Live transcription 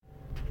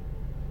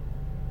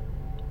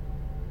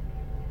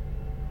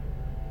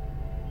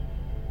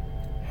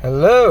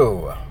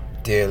Hello,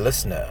 dear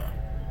listener.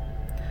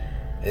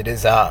 It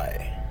is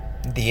I,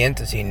 the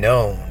entity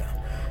known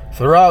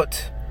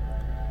throughout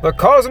the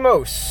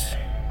cosmos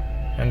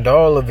and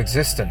all of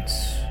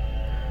existence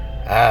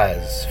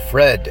as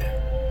Fred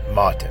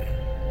Martin.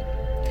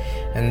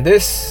 And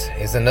this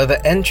is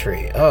another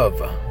entry of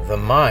The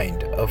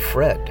Mind of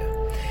Fred.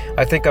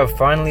 I think I've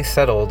finally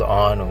settled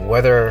on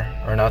whether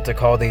or not to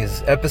call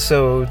these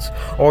episodes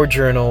or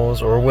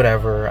journals or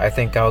whatever. I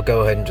think I'll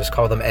go ahead and just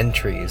call them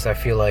entries. I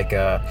feel like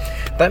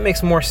that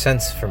makes more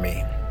sense for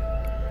me.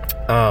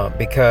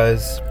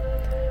 Because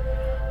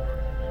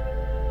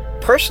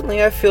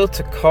personally, I feel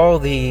to call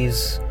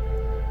these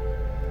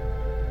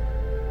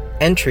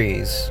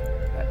entries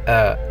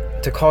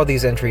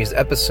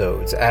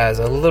episodes as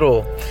a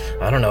little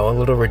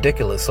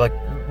ridiculous. Like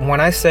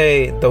when I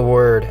say the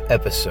word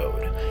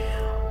episode,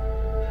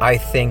 I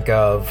think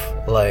of,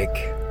 a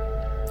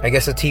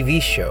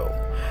TV show.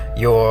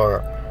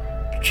 You're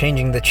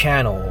changing the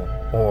channel,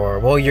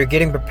 or, you're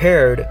getting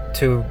prepared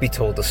to be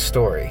told a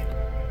story.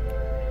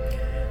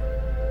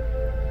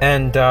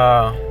 And,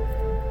 I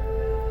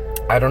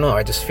don't know,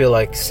 I just feel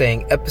like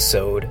saying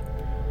episode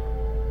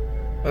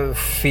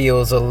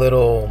feels a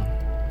little,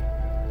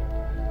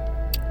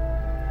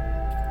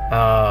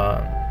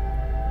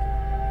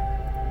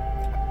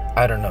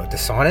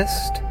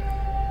 dishonest.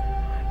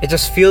 It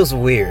just feels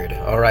weird,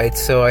 alright?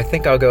 So I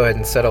think I'll go ahead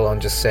and settle on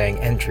just saying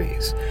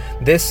entries.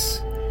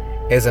 This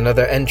is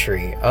another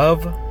entry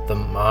of The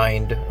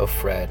Mind of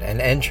Fred,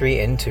 an entry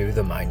into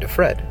The Mind of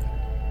Fred.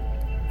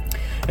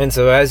 And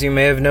so as you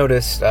may have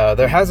noticed,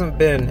 there hasn't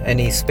been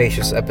any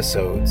spacious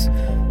episodes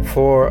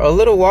for a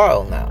little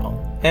while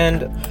now.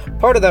 And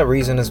part of that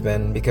reason has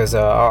been because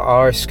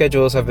our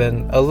schedules have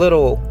been a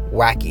little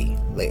wacky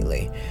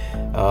lately.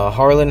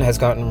 Harlan has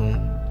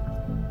gotten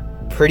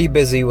pretty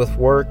busy with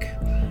work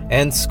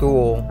and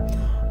school,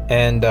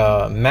 and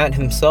Matt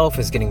himself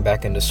is getting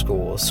back into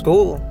school.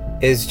 School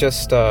is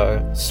just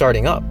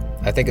starting up.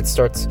 I think it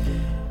starts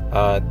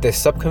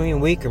this upcoming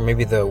week, or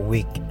maybe the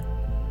week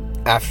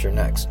after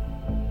next.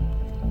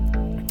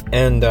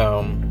 And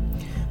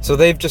so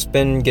they've just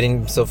been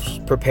getting themselves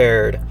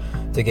prepared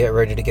to get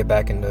ready to get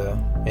back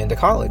into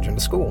college,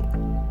 into school.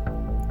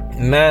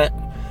 Matt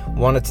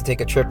wanted to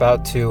take a trip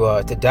out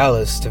to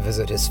Dallas to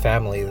visit his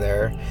family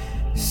there.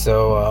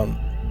 So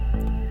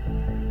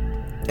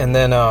and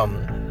then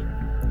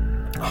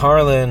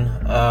Harlan,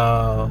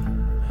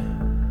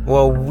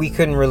 we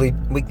couldn't really,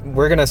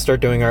 we're gonna start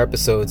doing our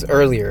episodes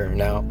earlier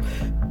now.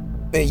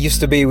 It used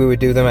to be we would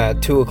do them at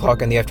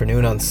 2:00 in the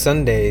afternoon on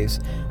Sundays,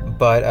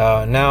 but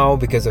now,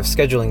 because of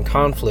scheduling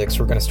conflicts,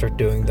 we're gonna start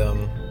doing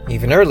them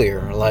even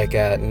earlier, like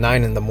at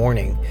 9 in the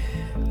morning.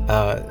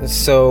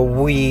 So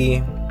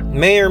we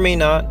may or may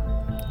not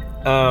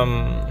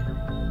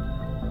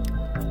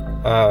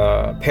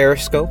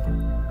Periscope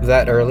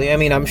that early. I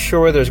mean, I'm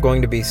sure there's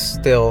going to be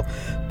still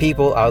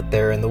people out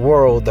there in the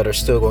world that are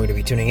still going to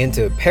be tuning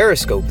into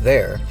Periscope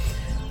there.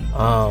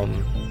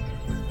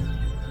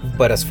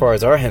 But as far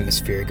as our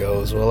hemisphere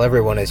goes,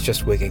 everyone is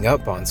just waking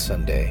up on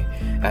Sunday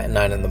at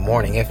 9 in the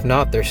morning. If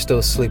not, they're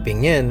still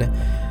sleeping in,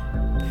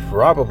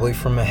 probably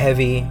from a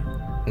heavy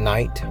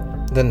night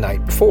the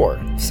night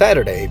before.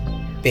 Saturday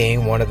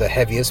being one of the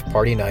heaviest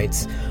party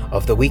nights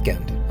of the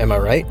weekend. Am I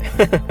right?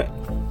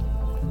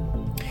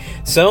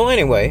 So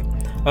anyway,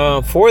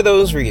 for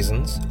those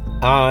reasons,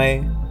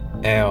 I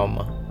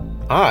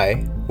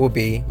will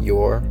be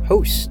your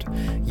host,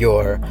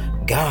 your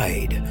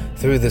guide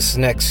through this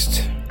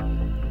next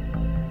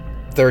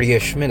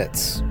 30-ish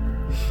minutes.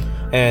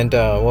 And,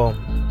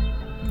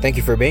 thank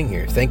you for being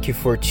here. Thank you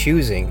for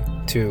choosing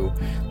to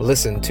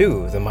listen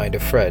to The Mind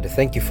of Fred.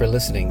 Thank you for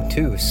listening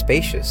to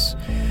Spacious.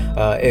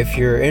 If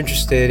you're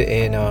interested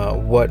in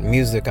what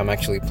music I'm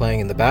actually playing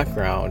in the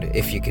background,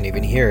 if you can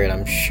even hear it,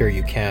 I'm sure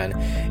you can.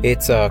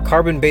 It's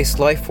Carbon-Based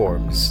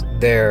Lifeforms.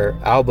 Their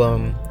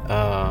album,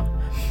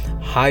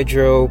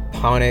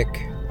 Hydroponic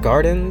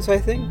Gardens, I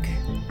think?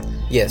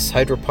 Yes,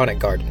 Hydroponic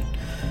Garden.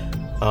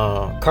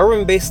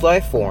 Carbon-Based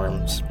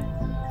Lifeforms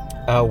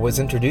was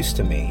introduced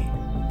to me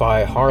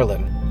by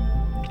Harlan.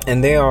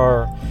 And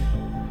their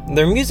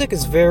music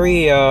is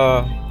very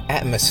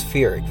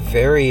atmospheric,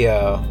 very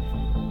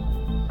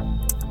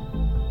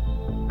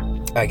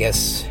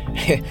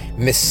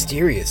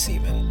mysterious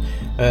even.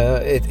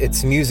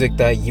 It's music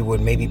that you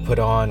would maybe put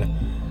on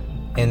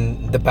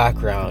in the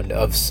background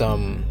of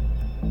some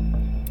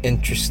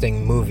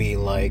interesting movie,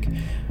 like,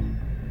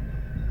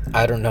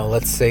 I don't know,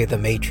 let's say The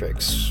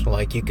Matrix.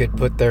 Like, you could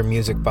put their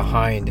music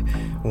behind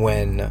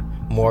when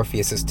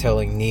Morpheus is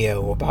telling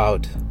Neo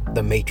about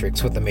the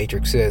Matrix, what the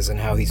Matrix is, and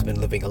how he's been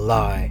living a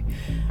lie,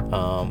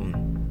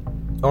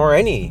 or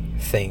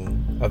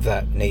anything of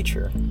that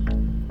nature.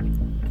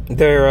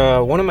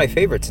 They're one of my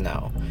favorites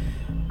now.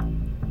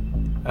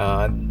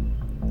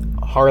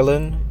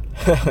 Harlan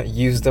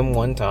used them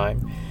one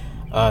time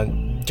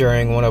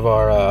during one of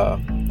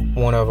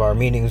our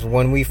meetings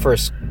when we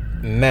first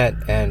met,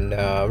 and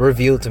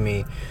revealed to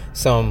me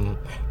some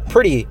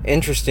pretty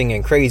interesting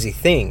and crazy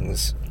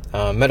things,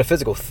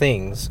 metaphysical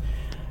things.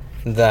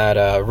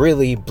 that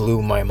really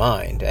blew my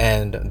mind,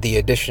 and the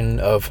addition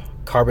of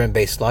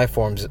carbon-based life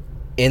forms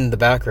in the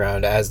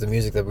background as the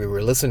music that we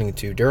were listening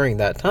to during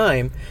that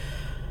time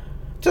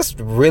just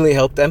really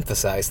helped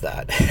emphasize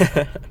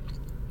that.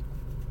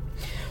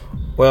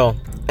 Well,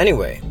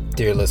 anyway,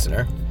 dear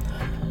listener,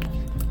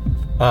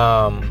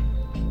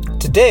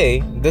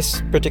 today,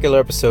 this particular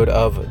episode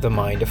of The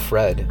Mind of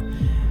Fred,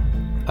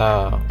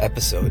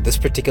 this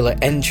particular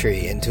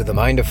entry into The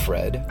Mind of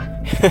Fred,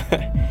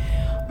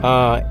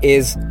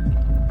 is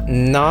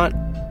not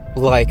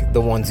like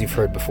the ones you've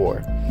heard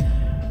before.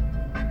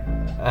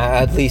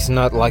 At least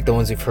not like the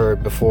ones you've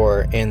heard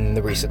before in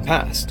the recent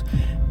past.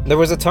 There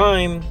was a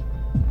time,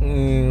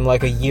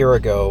 like a year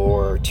ago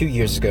or 2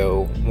 years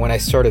ago, when I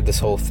started this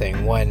whole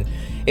thing, when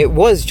it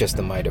was just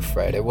The Mind of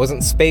Fred. It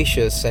wasn't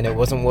spacious, and it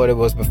wasn't what it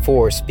was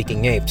before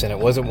Speaking Apes, and it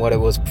wasn't what it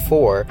was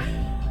before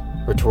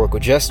Rhetorical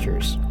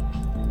Gestures.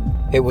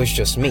 It was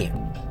just me.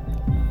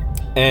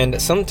 And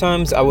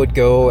sometimes I would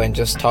go and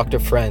just talk to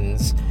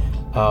friends,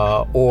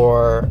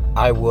 or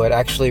I would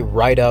actually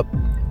write up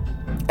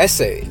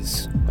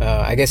essays.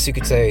 I guess you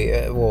could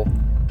say,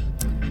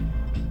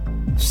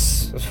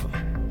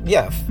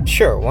 yeah,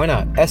 sure, why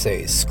not?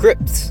 Essays,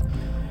 scripts,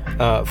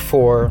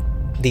 for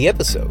the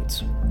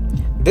episodes.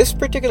 This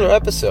particular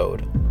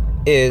episode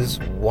is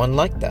one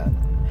like that.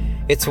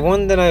 It's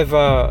one that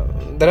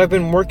I've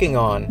been working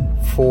on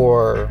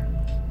for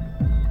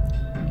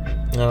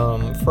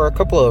a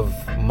couple of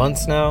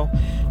months now,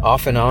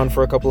 off and on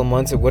for a couple of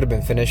months. It would have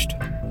been finished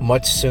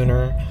much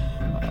sooner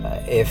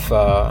if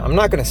I'm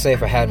not going to say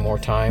if I had more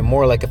time,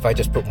 more like if I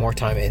just put more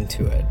time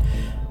into it.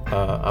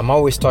 I'm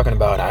always talking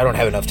about I don't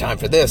have enough time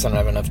for this, I don't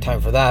have enough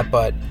time for that,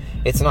 but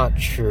it's not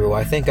true.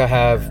 I think I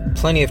have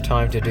plenty of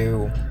time to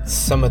do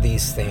some of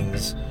these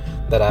things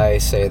that I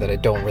say that I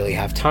don't really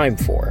have time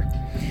for.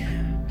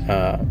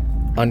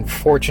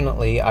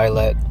 Unfortunately, I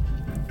let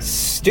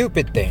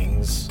stupid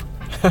things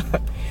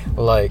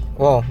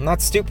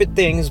not stupid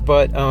things,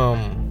 but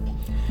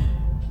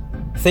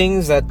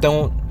things that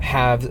don't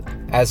have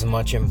as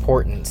much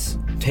importance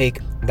take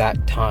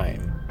that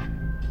time.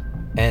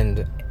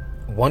 And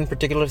one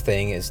particular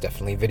thing is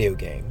definitely video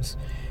games.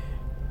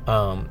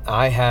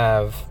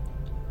 I've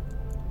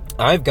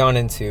gone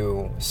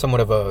into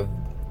somewhat of a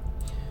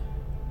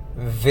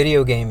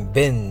video game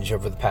binge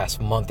over the past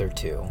month or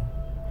two,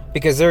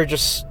 because there are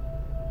just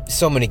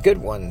so many good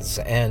ones,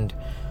 and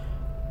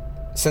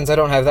since I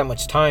don't have that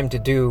much time to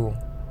do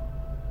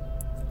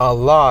a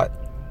lot,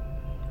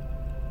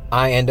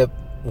 I end up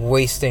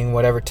wasting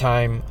whatever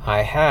time I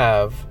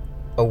have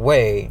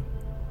away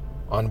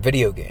on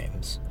video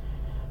games.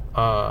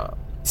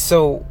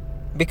 So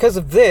because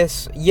of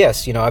this,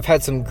 yes, I've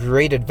had some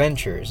great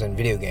adventures in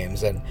video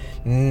games, and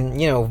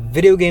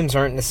video games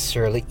aren't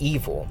necessarily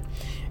evil.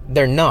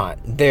 They're not.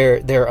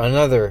 They're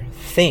another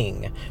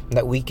thing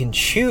that we can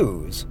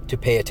choose to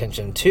pay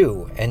attention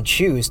to and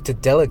choose to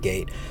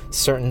delegate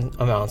certain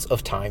amounts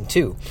of time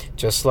to.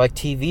 Just like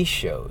TV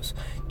shows,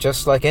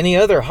 just like any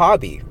other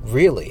hobby,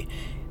 really.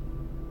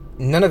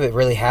 None of it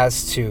really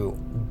has to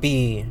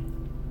be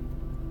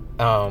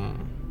an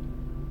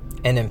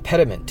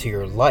impediment to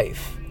your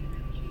life.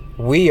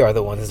 We are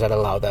the ones that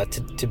allow that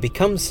to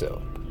become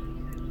so,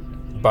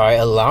 by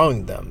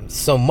allowing them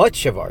so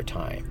much of our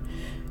time.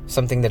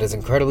 Something that is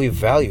incredibly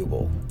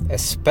valuable,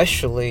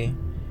 especially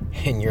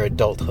in your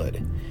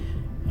adulthood.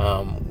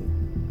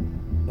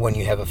 When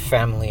you have a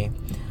family,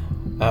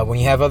 when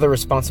you have other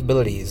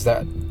responsibilities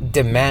that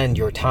demand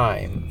your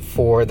time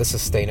for the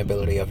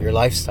sustainability of your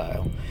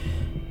lifestyle.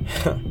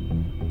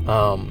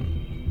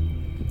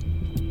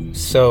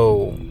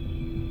 So,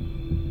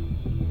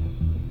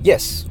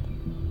 yes,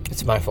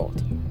 it's my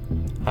fault.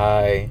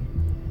 I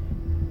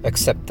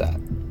accept that.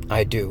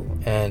 I do.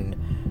 And,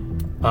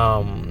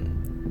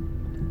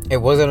 it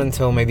wasn't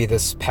until maybe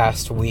this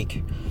past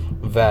week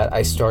that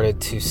I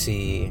started to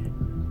see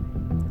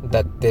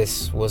that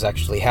this was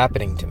actually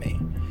happening to me.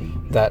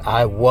 That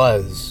I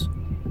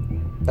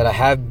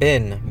have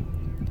been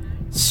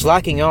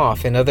slacking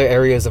off in other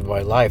areas of my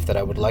life that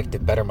I would like to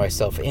better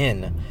myself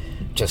in,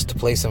 just to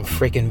play some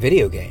freaking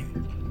video game.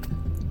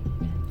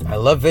 I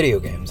love video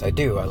games, I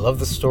do. I love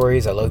the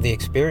stories, I love the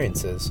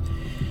experiences.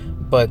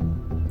 But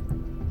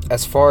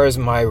as far as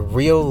my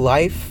real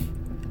life,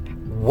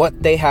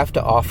 what they have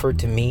to offer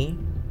to me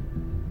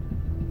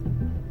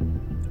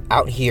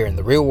out here in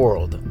the real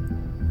world,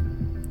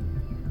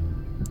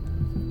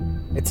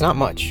 it's not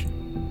much.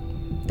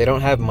 They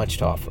don't have much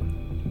to offer.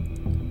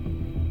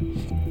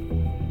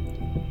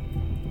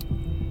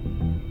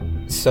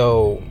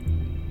 So,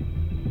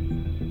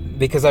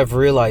 because I've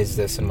realized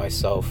this in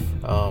myself,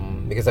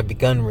 because I've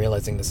begun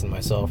realizing this in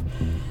myself,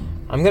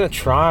 I'm going to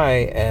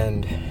try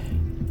and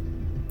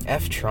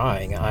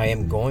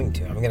I'm going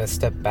to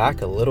step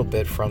back a little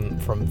bit from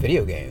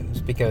video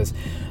games, because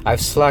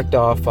I've slacked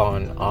off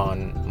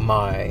on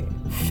my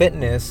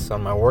fitness,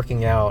 on my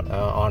working out,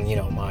 on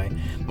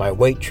my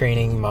weight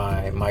training,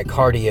 my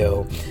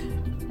cardio.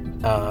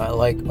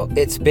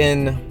 It's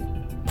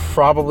been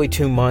probably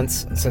 2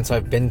 months since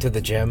I've been to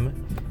the gym,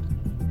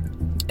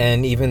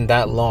 and even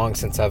that long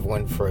since I've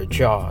went for a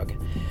jog.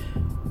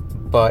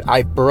 But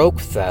I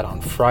broke that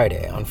on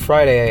Friday. On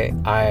Friday,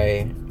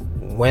 I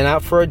went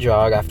out for a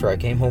jog after I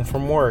came home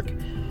from work.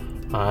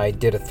 I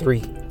did a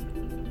 5K.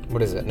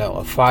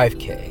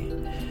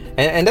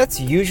 And that's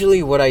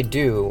usually what I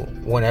do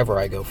whenever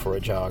I go for a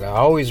jog. I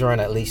always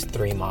run at least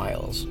 3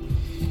 miles.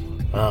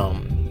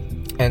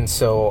 And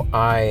so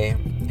I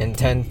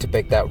intend to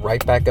pick that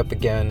right back up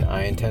again.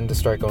 I intend to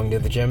start going to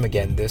the gym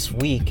again this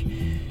week.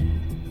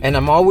 And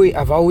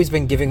I've always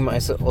been giving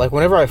myself, like,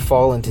 whenever I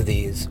fall into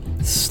these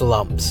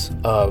slumps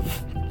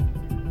of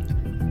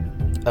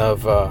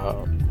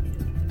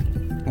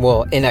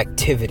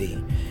inactivity,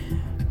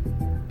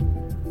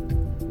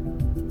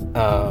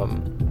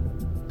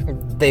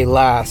 they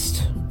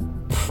last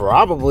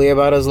probably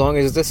about as long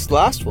as this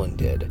last one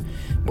did,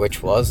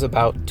 which was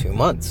about 2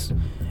 months.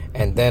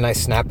 And then I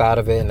snap out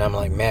of it, and I'm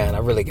like, man, I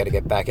really got to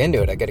get back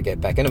into it. I got to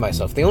get back into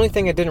myself. The only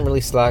thing I didn't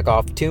really slack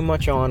off too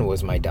much on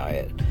was my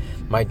diet.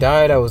 My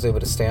diet, I was able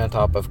to stay on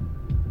top of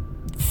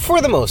for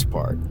the most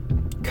part.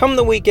 Come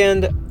the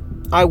weekend,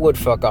 I would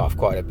fuck off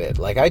quite a bit.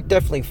 Like, I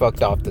definitely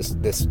fucked off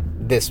this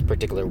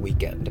particular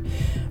weekend.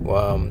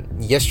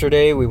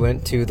 Yesterday, we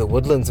went to the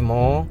Woodlands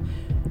Mall,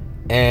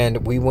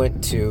 and we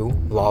went to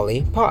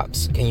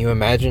Lollipops. Can you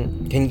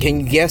imagine? Can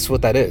you guess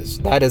what that is?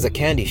 That is a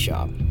candy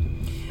shop.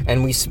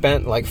 And we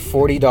spent like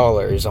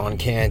 $40 on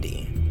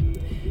candy.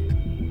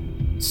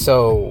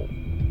 So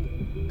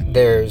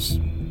there's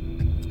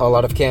a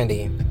lot of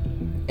candy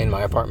in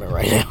my apartment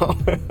right now.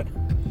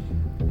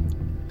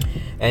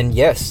 And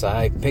yes,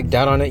 I picked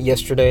out on it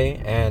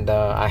yesterday, and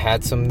I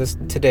had some this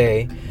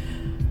today.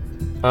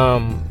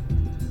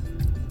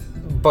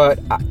 But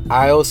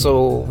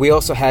we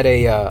also had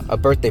a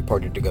birthday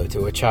party to go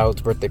to, a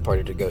child's birthday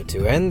party to go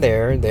to. And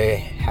there they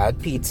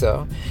had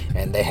pizza,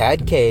 and they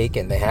had cake,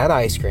 and they had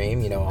ice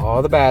cream,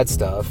 all the bad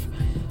stuff.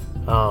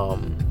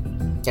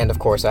 And of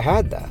course I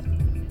had that.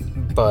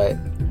 But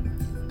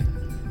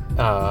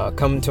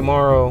come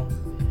tomorrow,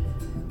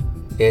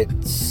 it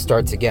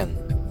starts again.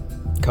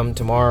 Come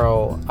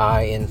tomorrow,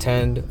 I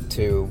intend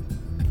to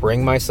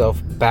bring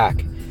myself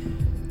back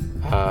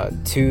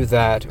to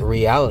that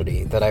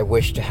reality that I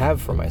wish to have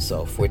for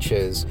myself, which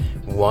is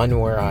one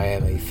where I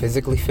am a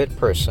physically fit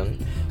person,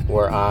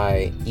 where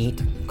I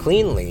eat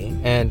cleanly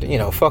and,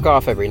 fuck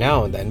off every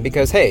now and then,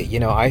 because, hey,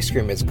 ice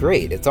cream is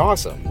great. It's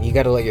awesome. You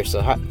got to let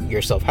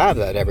yourself have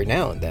that every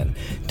now and then.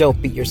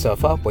 Don't beat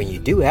yourself up when you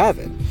do have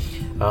it,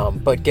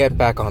 but get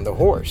back on the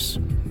horse,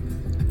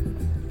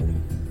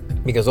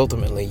 because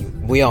ultimately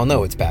we all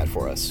know it's bad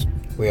for us.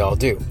 We all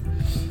do,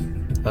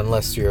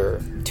 unless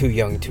you're too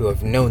young to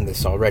have known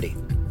this already.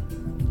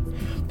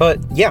 But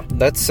yeah,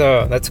 that's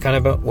kind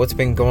of what's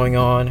been going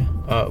on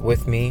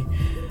with me.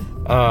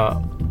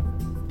 I've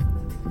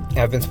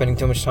been spending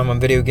too much time on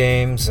video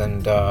games,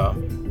 and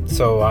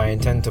so I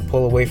intend to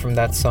pull away from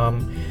that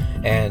some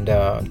and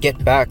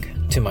get back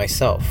to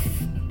myself.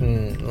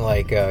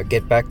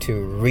 Get back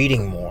to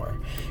reading more,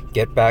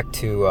 get back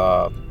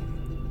to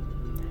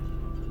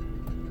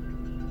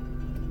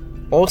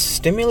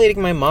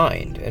stimulating my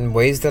mind in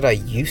ways that I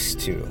used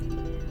to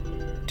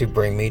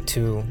bring me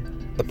to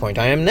the point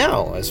I am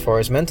now, as far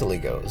as mentally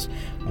goes,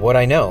 what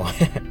I know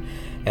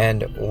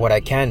and what I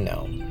can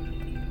know.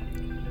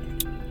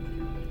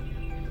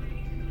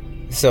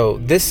 So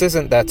this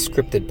isn't that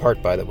scripted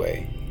part, by the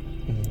way.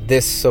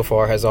 This so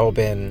far has all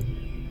been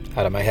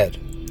out of my head.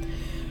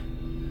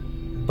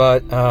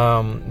 But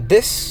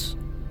this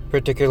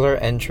particular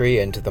entry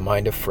into the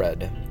mind of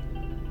Fred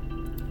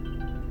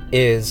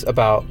is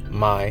about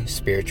my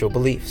spiritual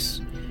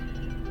beliefs.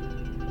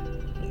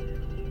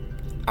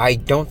 I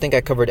don't think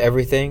I covered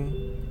everything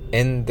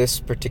in this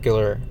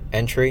particular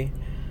entry,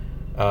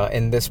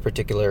 in this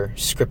particular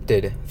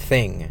scripted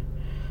thing,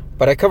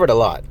 but I covered a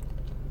lot.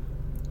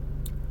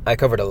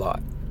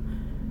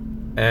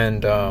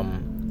 And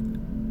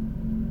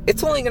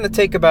it's only going to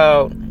take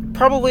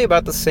probably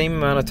about the same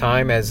amount of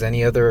time as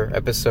any other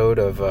episode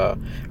of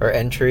or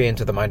entry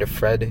into the mind of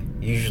Fred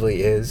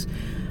usually is,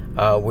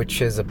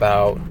 which is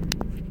about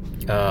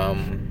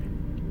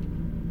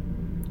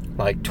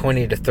like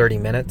 20 to 30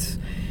 minutes.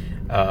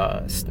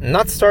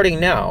 Not starting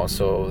now,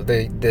 so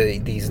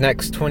these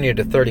next 20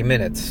 to 30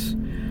 minutes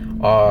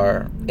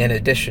are in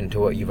addition to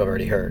what you've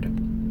already heard.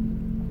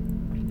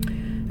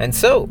 And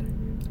so,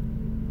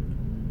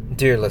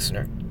 dear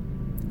listener,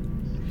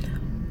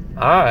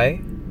 I,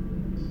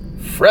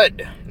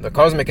 Fred, the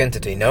cosmic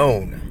entity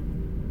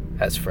known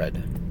as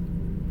Fred,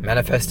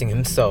 manifesting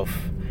himself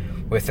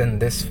within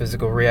this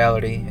physical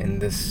reality, in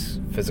this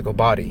physical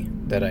body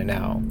that I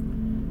now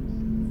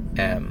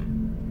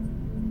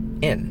am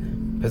in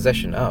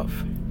possession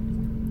of.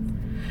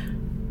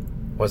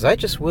 Was I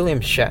just William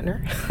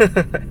Shatner?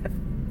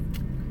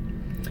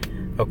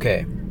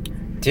 Okay,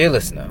 dear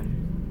listener,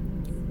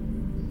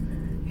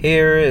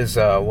 here is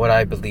what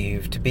I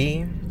believe to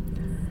be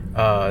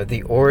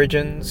the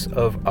origins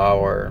of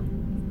our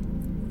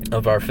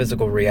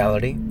physical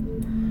reality,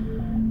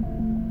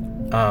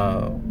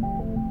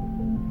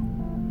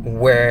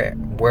 where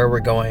we're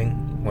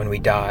going when we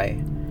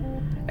die,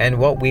 and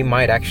what we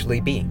might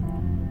actually be,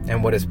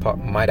 and what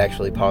might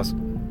actually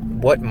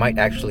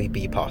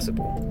be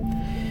possible.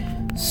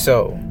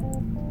 So,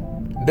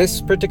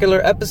 this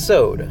particular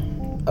episode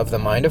of The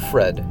Mind of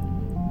Fred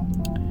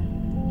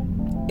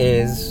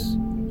is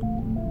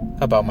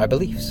about my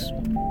beliefs.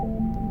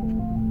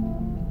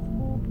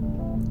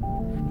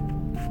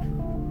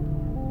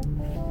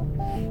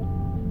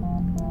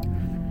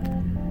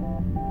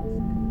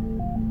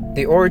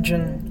 The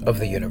origin of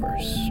the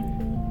universe.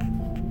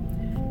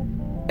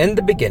 In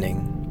the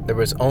beginning, there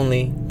was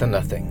only the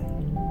nothing,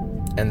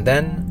 and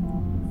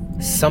then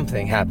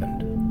something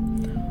happened.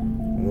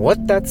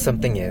 What that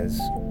something is,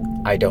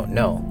 I don't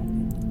know,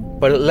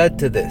 but it led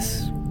to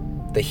this,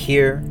 the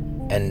here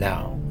and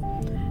now,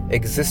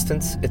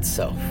 existence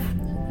itself.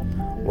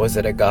 Was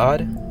it a god?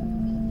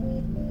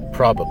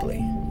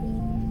 Probably.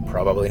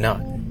 Probably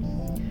not.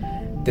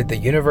 Did the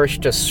universe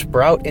just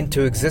sprout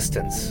into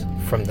existence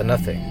from the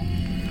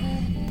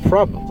nothing?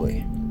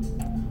 Probably.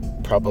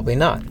 Probably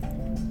not.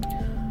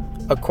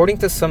 According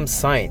to some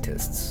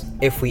scientists,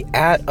 if we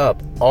add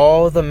up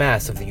all the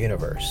mass of the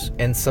universe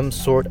in some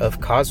sort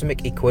of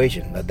cosmic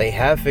equation that they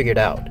have figured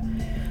out,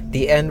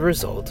 the end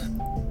result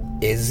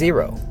is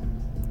 0.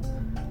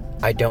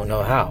 I don't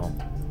know how.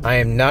 I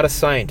am not a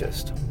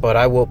scientist, but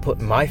I will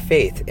put my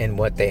faith in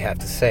what they have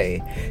to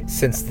say,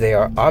 since they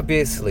are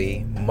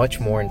obviously much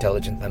more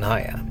intelligent than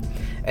I am,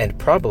 and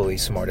probably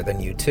smarter than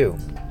you too.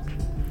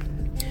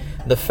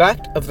 The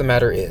fact of the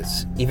matter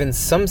is, even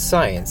some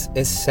science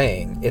is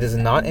saying it is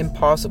not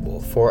impossible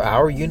for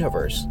our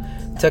universe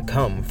to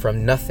come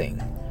from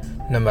nothing,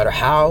 no matter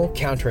how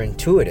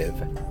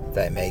counterintuitive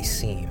that may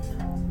seem.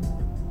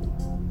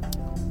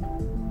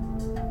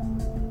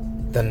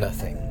 The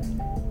nothing.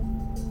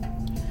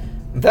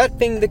 That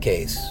being the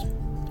case,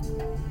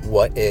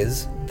 what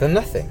is the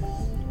nothing?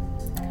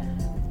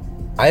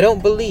 I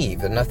don't believe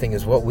that nothing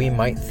is what we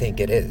might think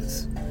it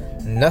is.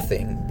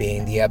 Nothing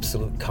being the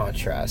absolute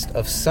contrast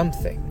of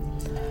something.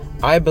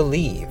 I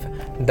believe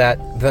that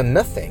the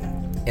nothing,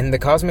 in the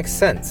cosmic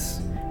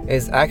sense,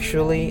 is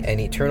actually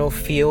an eternal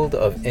field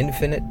of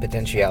infinite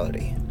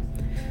potentiality.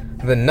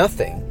 The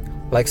nothing,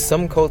 like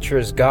some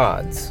cultures'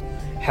 gods,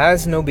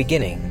 has no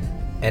beginning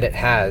and it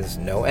has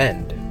no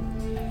end.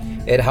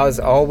 It has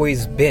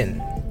always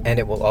been and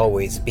it will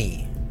always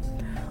be.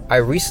 I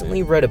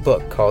recently read a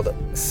book called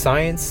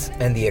Science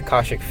and the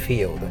Akashic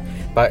Field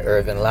by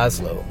Ervin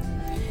Laszlo.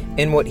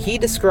 In what he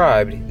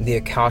described the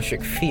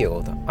Akashic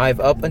Field,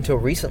 I've up until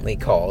recently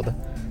called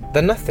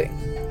the nothing,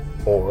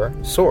 or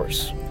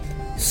source.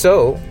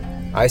 So,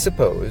 I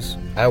suppose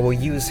I will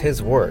use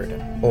his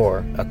word,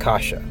 or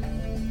Akasha,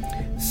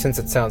 since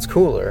it sounds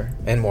cooler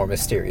and more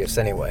mysterious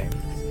anyway.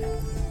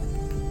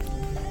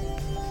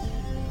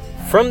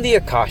 From the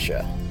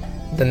Akasha,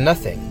 the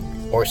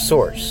nothing, or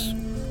source,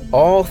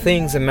 all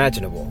things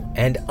imaginable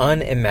and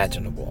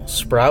unimaginable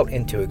sprout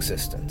into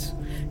existence.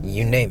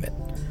 You name it.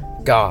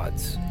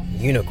 Gods,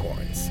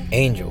 unicorns,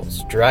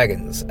 angels,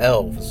 dragons,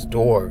 elves,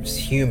 dwarves,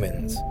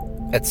 humans,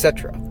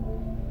 etc.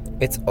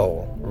 It's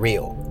all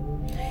real.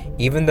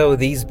 Even though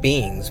these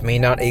beings may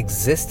not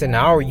exist in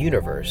our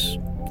universe,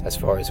 as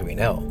far as we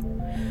know,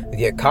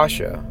 the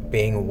Akasha,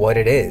 being what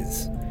it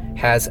is,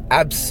 has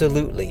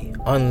absolutely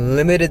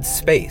unlimited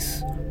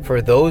space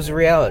for those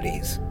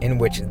realities in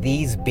which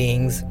these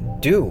beings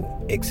do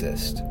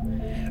exist.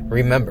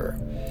 Remember,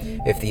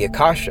 if the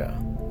Akasha,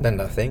 the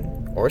nothing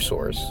or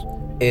source,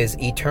 is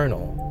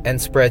eternal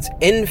and spreads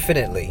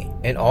infinitely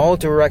in all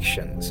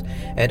directions,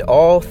 and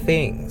all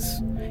things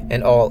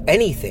and all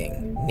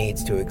anything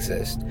needs to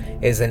exist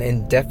is an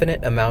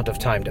indefinite amount of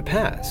time to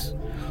pass,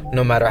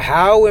 no matter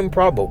how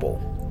improbable,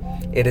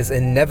 it is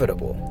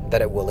inevitable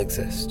that it will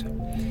exist,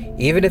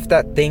 even if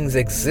that thing's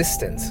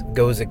existence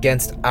goes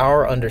against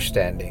our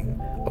understanding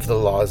of the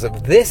laws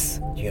of this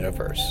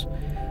universe,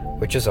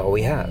 which is all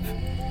we have.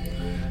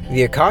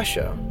 The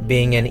Akasha,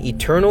 being an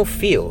eternal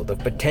field of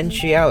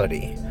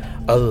potentiality,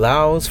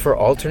 allows for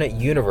alternate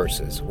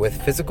universes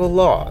with physical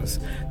laws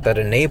that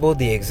enable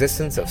the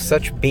existence of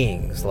such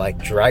beings like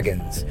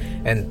dragons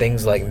and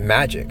things like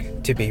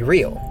magic to be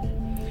real.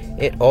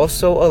 It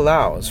also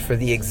allows for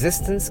the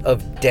existence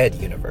of dead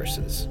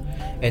universes,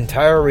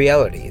 entire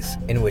realities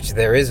in which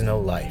there is no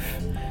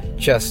life,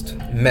 just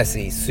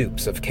messy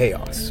soups of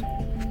chaos.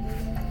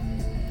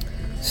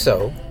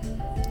 So,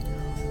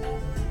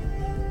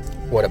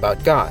 what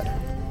about God?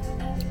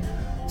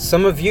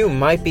 Some of you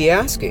might be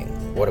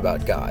asking, what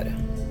about God?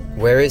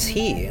 Where is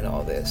He in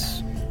all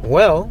this?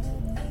 Well,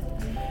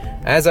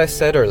 as I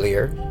said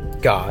earlier,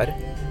 God,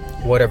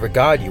 whatever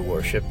God you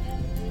worship,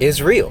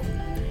 is real.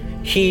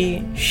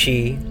 He,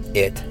 she,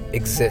 it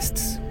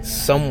exists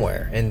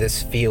somewhere in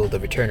this field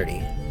of eternity.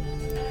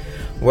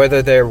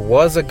 Whether there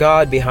was a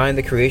God behind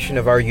the creation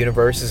of our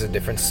universe is a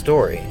different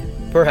story.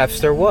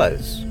 Perhaps there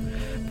was.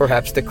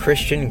 Perhaps the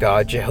Christian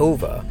God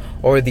Jehovah,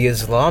 or the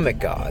Islamic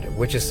God,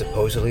 which is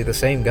supposedly the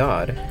same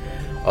God,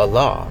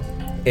 Allah,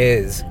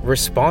 is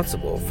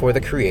responsible for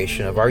the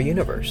creation of our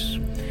universe.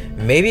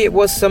 Maybe it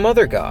was some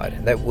other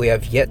God that we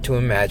have yet to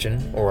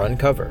imagine or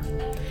uncover.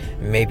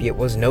 Maybe it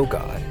was no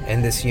God,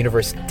 and this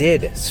universe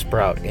did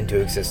sprout into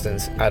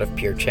existence out of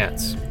pure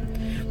chance.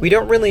 We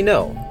don't really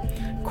know.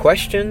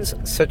 Questions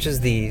such as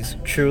these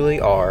truly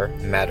are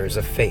matters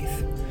of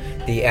faith,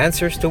 the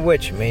answers to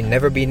which may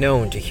never be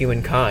known to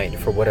humankind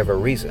for whatever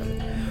reason,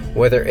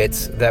 whether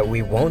it's that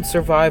we won't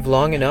survive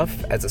long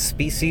enough as a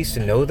species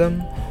to know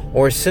them,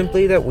 or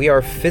simply that we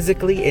are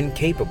physically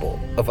incapable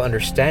of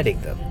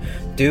understanding them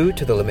due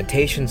to the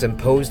limitations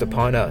imposed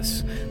upon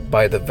us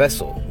by the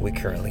vessel we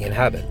currently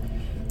inhabit,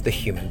 the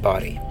human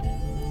body.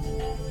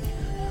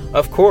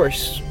 Of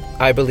course,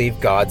 I believe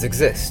gods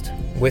exist,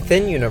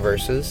 within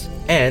universes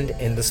and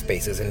in the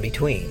spaces in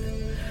between.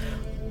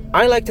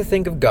 I like to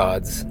think of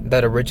gods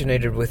that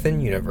originated within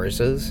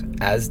universes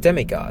as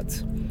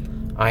demigods.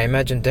 I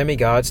imagine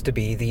demigods to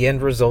be the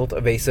end result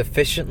of a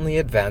sufficiently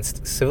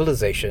advanced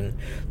civilization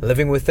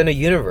living within a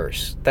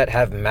universe that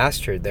have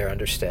mastered their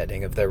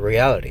understanding of their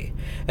reality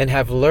and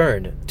have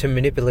learned to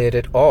manipulate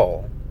it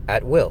all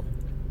at will.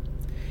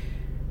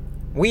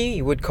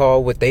 We would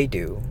call what they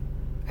do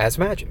as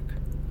magic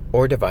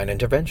or divine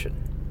intervention.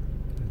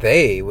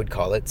 They would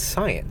call it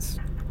science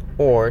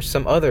or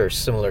some other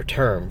similar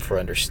term for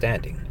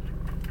understanding.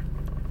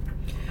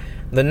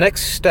 The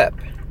next step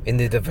in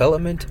the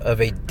development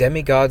of a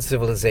demigod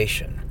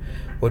civilization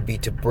would be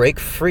to break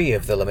free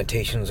of the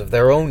limitations of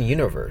their own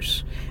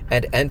universe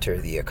and enter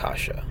the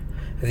Akasha,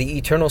 the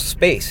eternal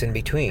space in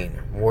between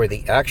where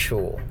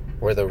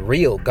the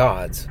real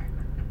gods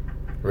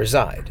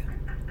reside.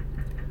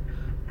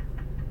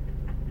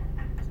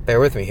 Bear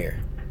with me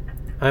here.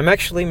 I'm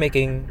actually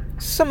making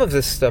some of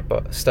this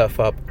stuff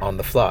up on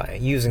the fly,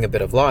 using a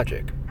bit of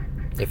logic,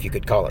 if you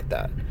could call it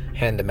that,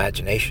 and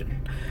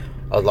imagination.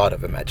 A lot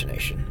of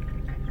imagination.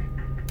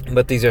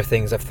 But these are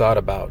things I've thought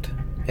about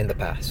in the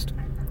past.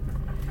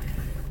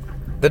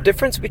 The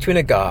difference between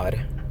a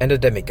god and a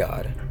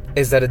demigod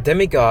is that a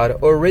demigod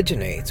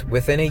originates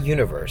within a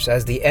universe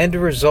as the end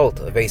result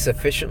of a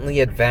sufficiently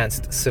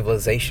advanced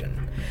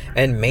civilization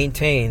and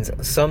maintains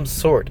some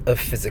sort of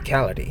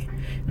physicality,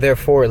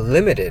 therefore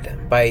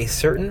limited by a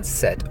certain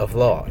set of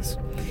laws.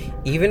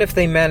 Even if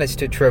they manage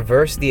to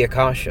traverse the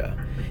Akasha,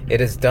 it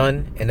is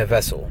done in a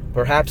vessel,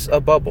 perhaps a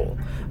bubble,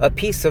 a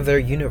piece of their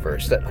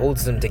universe that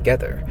holds them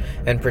together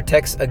and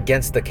protects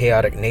against the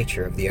chaotic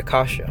nature of the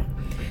Akasha.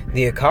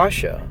 The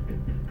Akasha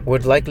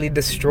would likely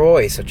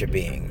destroy such a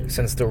being,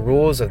 since the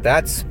rules of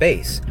that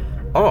space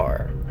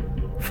are,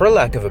 for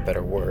lack of a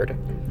better word,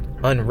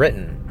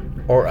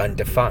 unwritten or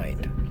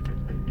undefined.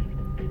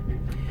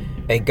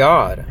 A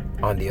god,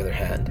 on the other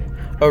hand,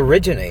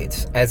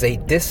 originates as a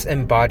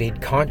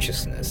disembodied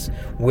consciousness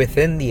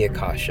within the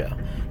Akasha,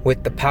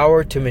 with the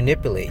power to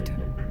manipulate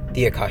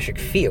the Akashic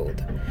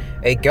field.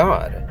 A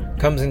god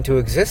comes into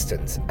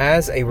existence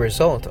as a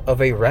result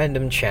of a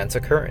random chance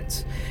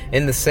occurrence,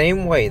 in the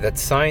same way that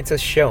science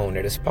has shown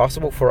it is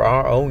possible for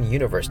our own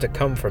universe to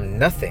come from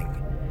nothing,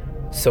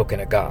 so can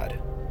a god.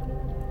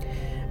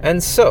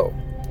 And so,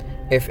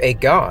 if a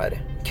god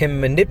can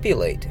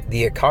manipulate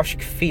the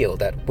Akashic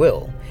field at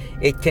will,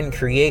 it can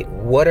create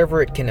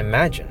whatever it can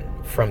imagine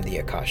from the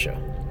Akasha.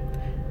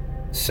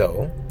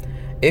 So,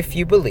 if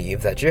you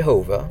believe that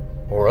Jehovah,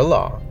 or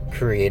Allah,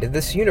 created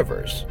this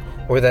universe,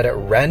 or that it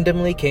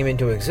randomly came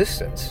into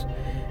existence,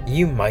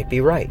 you might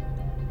be right.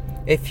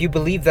 If you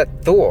believe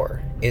that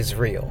Thor is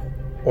real,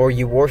 or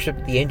you worship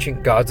the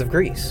ancient gods of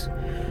Greece,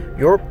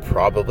 you're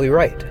probably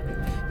right.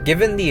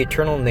 Given the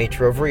eternal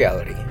nature of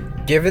reality,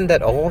 given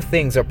that all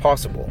things are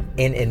possible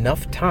in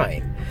enough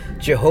time,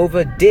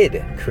 Jehovah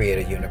did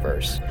create a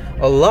universe.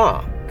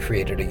 Allah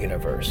created a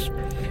universe.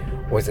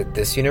 Was it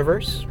this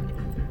universe?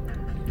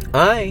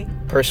 I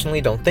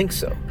personally don't think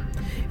so,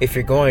 if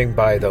you're going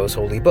by those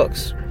holy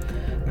books.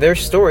 Their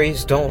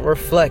stories don't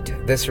reflect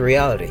this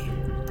reality.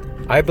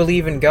 I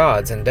believe in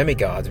gods and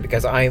demigods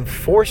because I am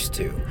forced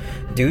to,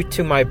 due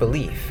to my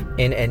belief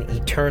in an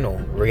eternal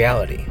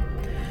reality.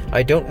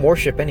 I don't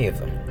worship any of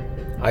them.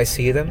 I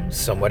see them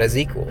somewhat as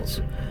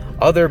equals,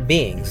 other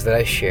beings that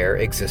I share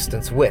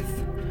existence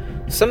with.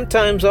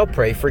 Sometimes I'll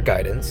pray for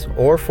guidance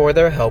or for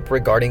their help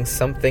regarding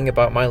something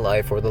about my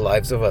life or the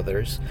lives of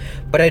others,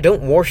 but I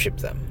don't worship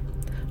them.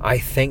 I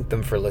thank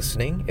them for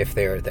listening, if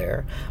they are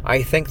there.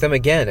 I thank them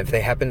again if they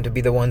happen to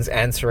be the ones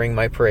answering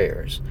my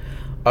prayers.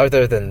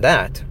 Other than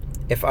that,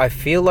 if I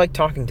feel like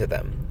talking to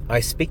them, I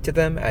speak to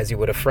them as you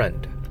would a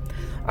friend.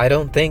 I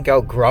don't think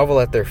I'll grovel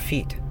at their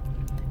feet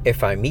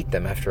if I meet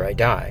them after I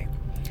die,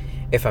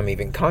 if I'm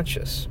even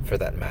conscious, for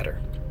that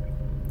matter.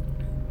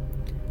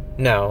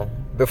 Now,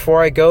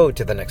 before I go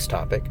to the next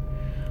topic,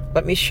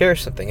 let me share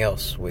something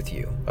else with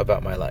you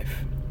about my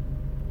life.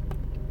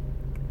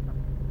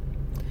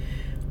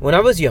 When I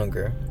was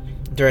younger,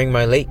 during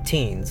my late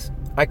teens,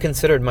 I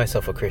considered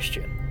myself a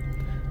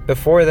Christian.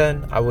 Before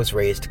then, I was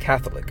raised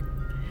Catholic.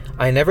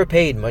 I never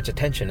paid much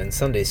attention in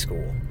Sunday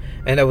school,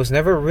 and I was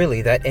never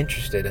really that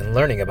interested in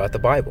learning about the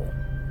Bible,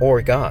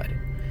 or God.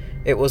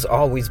 It was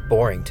always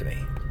boring to me.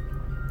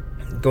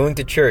 Going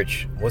to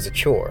church was a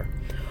chore.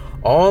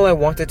 All I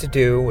wanted to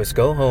do was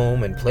go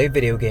home and play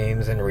video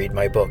games and read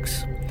my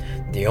books.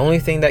 The only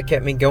thing that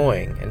kept me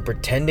going and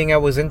pretending I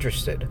was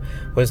interested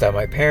was that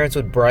my parents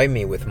would bribe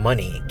me with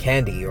money,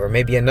 candy, or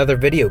maybe another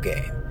video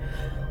game.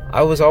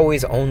 I was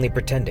always only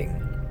pretending.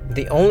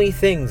 The only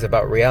things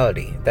about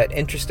reality that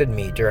interested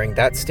me during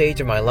that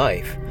stage of my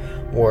life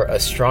were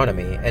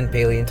astronomy and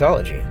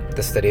paleontology,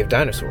 the study of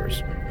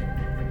dinosaurs.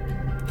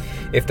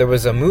 If there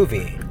was a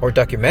movie or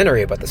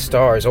documentary about the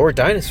stars or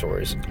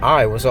dinosaurs,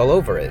 I was all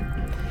over it.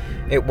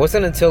 It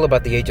wasn't until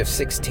about the age of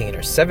 16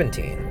 or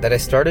 17 that I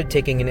started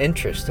taking an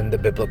interest in the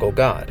biblical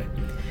God.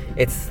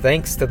 It's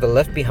thanks to the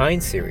Left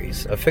Behind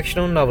series, a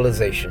fictional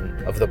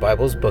novelization of the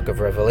Bible's book of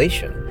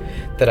Revelation,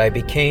 that I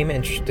became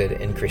interested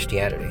in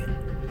Christianity.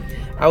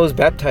 I was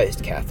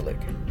baptized Catholic,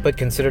 but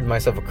considered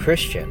myself a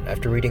Christian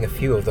after reading a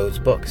few of those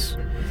books.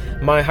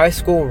 My high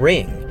school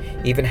ring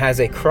even has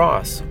a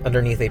cross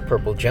underneath a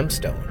purple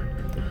gemstone.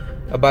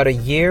 About a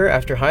year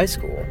after high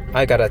school,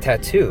 I got a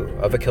tattoo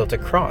of a Celtic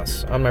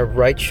cross on my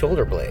right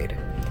shoulder blade.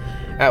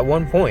 At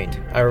one point,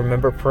 I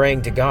remember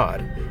praying to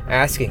God,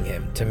 asking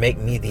Him to make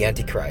me the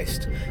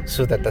Antichrist,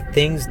 so that the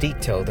things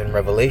detailed in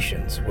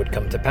Revelations would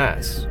come to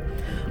pass.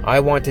 I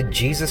wanted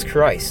Jesus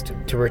Christ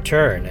to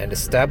return and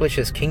establish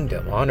His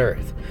kingdom on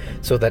earth,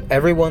 so that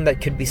everyone that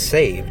could be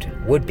saved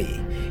would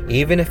be,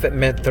 even if it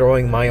meant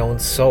throwing my own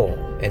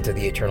soul into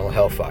the eternal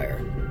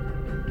hellfire.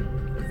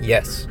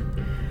 Yes,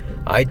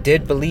 I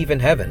did believe in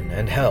heaven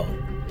and hell.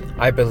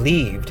 I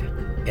believed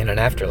in an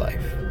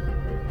afterlife.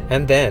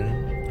 And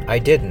then, I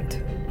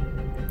didn't.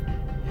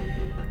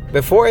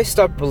 Before I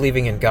stopped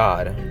believing in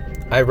God,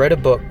 I read a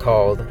book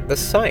called The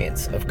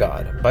Science of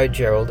God by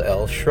Gerald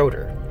L.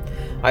 Schroeder.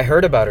 I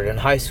heard about it in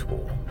high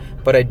school,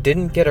 but I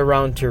didn't get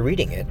around to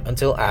reading it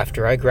until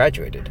after I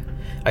graduated.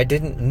 I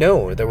didn't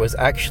know there was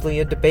actually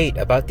a debate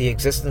about the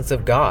existence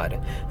of God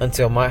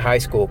until my high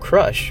school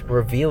crush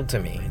revealed to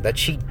me that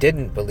she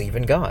didn't believe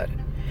in God.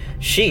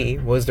 She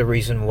was the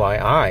reason why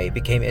I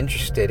became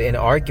interested in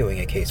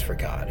arguing a case for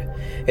God.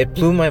 It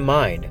blew my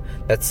mind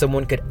that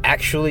someone could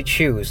actually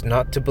choose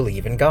not to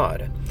believe in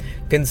God,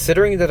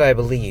 considering that I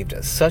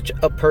believed such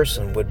a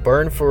person would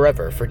burn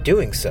forever for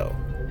doing so.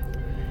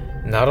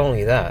 Not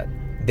only that,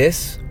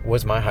 this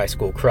was my high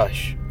school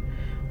crush.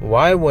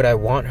 Why would I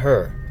want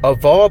her,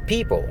 of all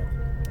people,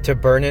 to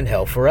burn in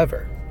hell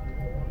forever?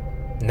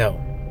 No,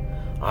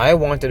 I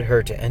wanted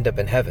her to end up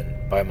in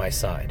heaven by my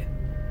side.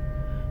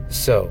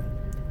 So,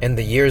 in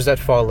the years that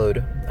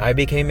followed, I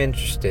became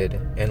interested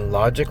in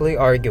logically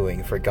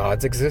arguing for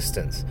God's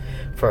existence,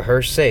 for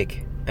her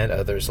sake and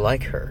others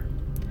like her.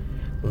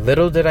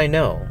 Little did I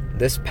know,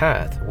 this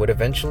path would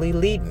eventually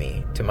lead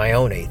me to my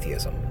own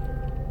atheism.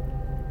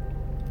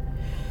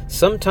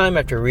 Sometime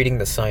after reading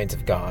The Science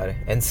of God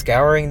and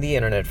scouring the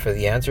internet for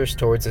the answers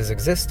towards His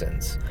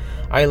existence,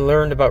 I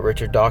learned about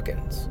Richard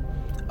Dawkins.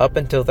 Up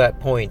until that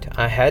point,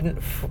 I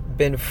hadn't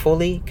been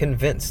fully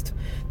convinced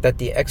that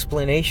the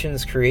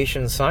explanations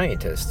creation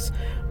scientists,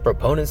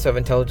 proponents of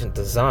intelligent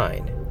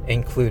design,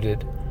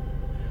 included,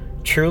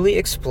 truly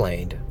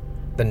explained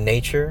the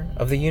nature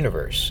of the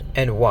universe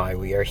and why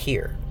we are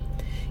here.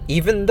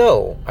 Even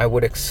though I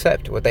would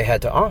accept what they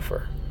had to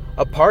offer,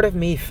 a part of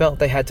me felt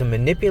they had to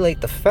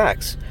manipulate the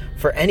facts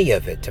for any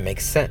of it to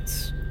make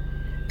sense.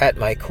 At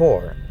my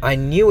core, I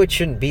knew it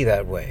shouldn't be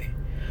that way.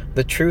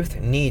 The truth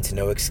needs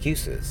no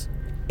excuses.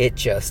 It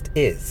just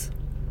is.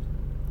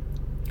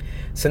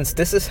 Since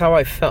this is how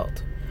I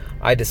felt,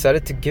 I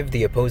decided to give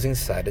the opposing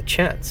side a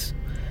chance.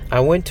 I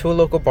went to a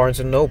local Barnes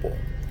 & Noble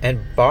and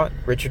bought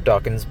Richard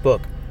Dawkins'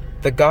 book,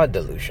 The God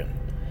Delusion.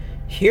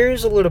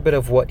 Here's a little bit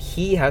of what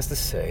he has to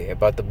say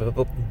about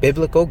the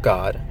biblical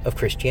God of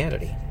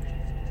Christianity.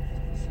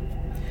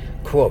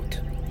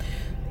 Quote,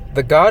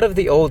 "The God of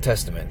the Old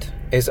Testament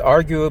is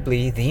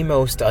arguably the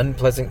most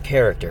unpleasant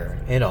character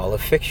in all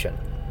of fiction.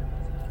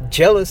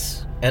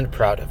 Jealous and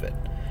proud of it.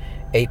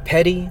 A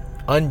petty,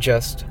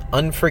 unjust,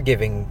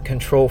 unforgiving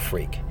control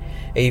freak.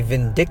 A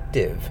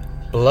vindictive,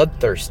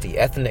 bloodthirsty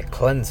ethnic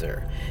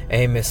cleanser.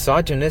 A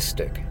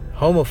misogynistic,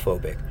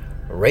 homophobic,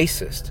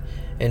 racist,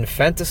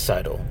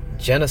 infanticidal,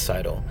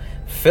 genocidal,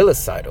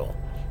 filicidal,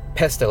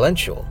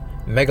 pestilential,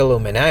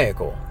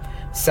 megalomaniacal,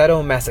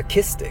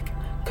 sadomasochistic,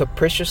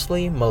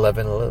 capriciously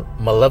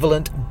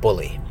malevolent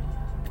bully."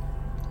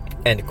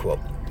 End quote.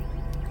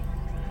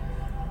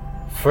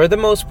 For the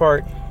most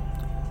part,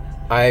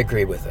 I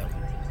agree with him.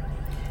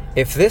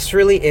 If this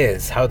really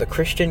is how the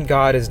Christian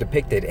God is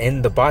depicted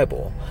in the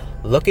Bible,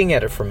 looking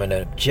at it from an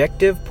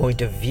objective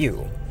point of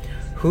view,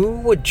 who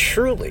would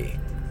truly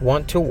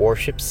want to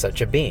worship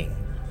such a being?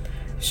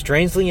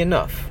 Strangely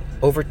enough,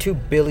 over 2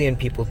 billion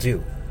people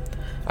do.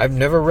 I've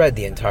never read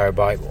the entire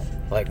Bible,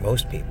 like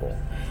most people,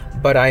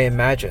 but I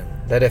imagine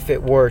that if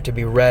it were to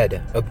be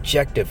read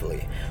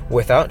objectively,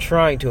 without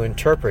trying to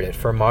interpret it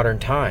for modern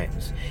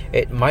times,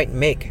 it might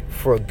make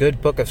for a good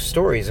book of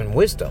stories and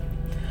wisdom,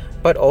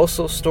 but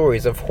also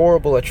stories of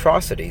horrible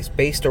atrocities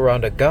based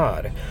around a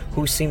God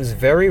who seems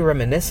very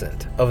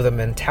reminiscent of the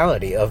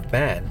mentality of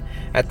man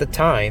at the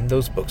time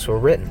those books were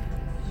written.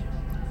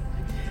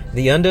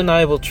 The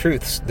undeniable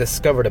truths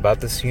discovered about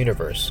this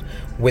universe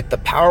with the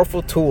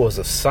powerful tools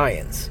of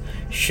science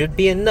should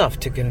be enough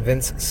to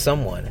convince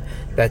someone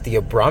that the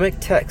Abrahamic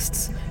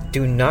texts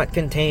do not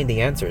contain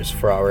the answers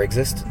for our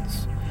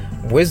existence.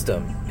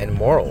 Wisdom and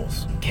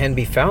morals can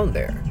be found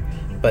there,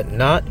 but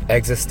not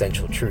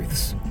existential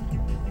truths.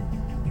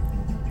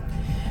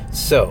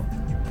 So,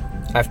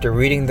 after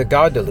reading The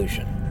God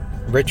Delusion,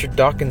 Richard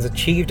Dawkins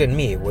achieved in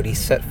me what he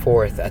set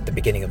forth at the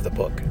beginning of the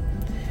book.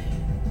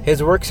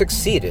 His work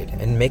succeeded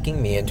in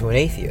making me into an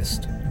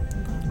atheist.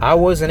 I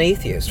was an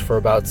atheist for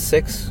about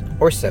 6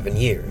 or 7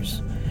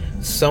 years.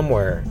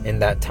 Somewhere in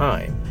that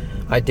time,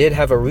 I did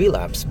have a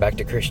relapse back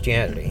to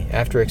Christianity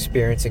after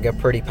experiencing a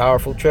pretty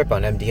powerful trip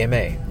on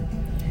MDMA.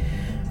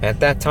 At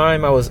that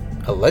time, I was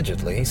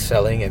allegedly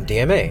selling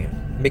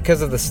MDMA.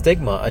 Because of the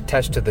stigma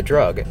attached to the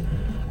drug,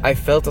 I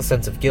felt a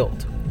sense of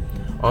guilt.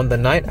 On the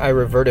night I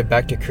reverted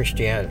back to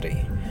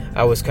Christianity,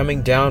 I was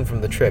coming down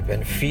from the trip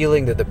and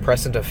feeling the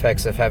depressant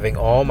effects of having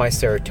all my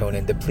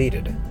serotonin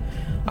depleted.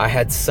 I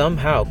had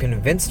somehow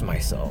convinced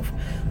myself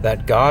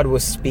that God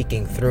was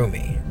speaking through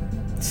me,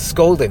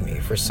 scolding me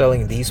for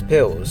selling these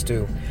pills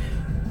to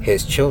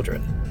his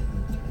children.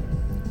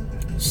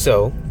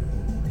 So,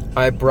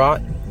 I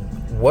brought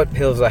what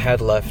pills I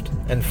had left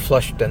and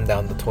flushed them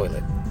down the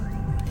toilet.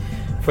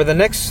 For the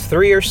next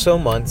 3 or so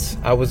months,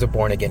 I was a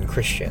born-again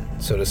Christian,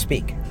 so to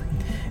speak.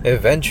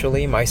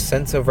 Eventually, my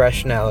sense of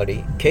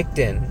rationality kicked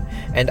in,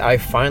 and I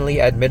finally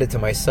admitted to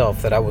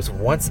myself that I was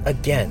once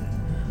again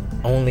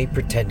only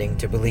pretending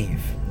to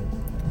believe.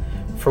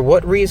 For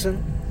what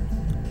reason?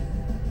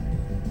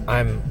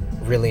 I'm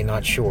really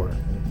not sure.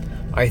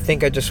 I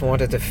think I just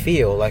wanted to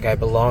feel like I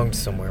belonged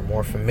somewhere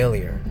more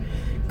familiar.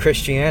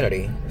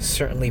 Christianity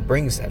certainly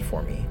brings that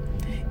for me,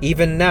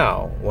 even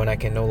now when I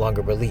can no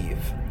longer believe.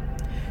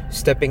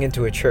 Stepping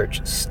into a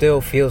church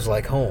still feels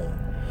like home,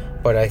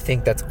 but I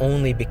think that's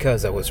only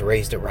because I was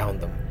raised around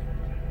them.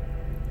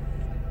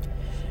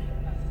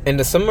 In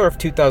the summer of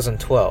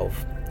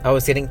 2012, I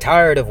was getting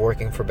tired of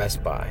working for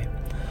Best Buy.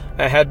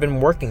 I had been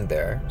working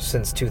there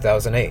since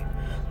 2008,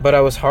 but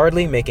I was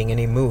hardly making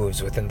any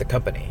moves within the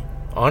company.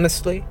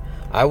 Honestly,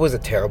 I was a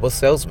terrible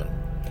salesman.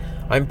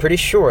 I'm pretty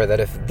sure that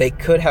if they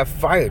could have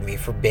fired me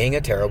for being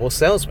a terrible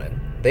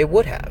salesman, they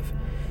would have.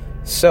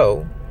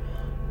 So,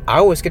 I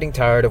was getting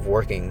tired of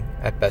working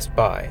at Best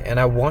Buy, and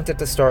I wanted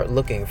to start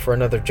looking for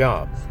another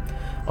job.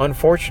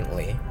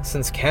 Unfortunately,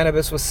 since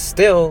cannabis was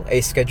still a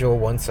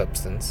Schedule I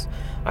substance,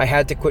 I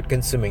had to quit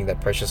consuming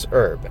that precious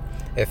herb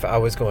if I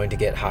was going to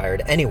get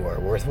hired anywhere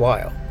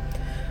worthwhile.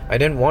 I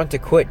didn't want to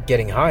quit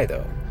getting high,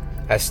 though.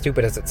 As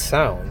stupid as it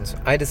sounds,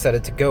 I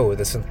decided to go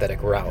the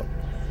synthetic route.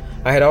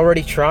 I had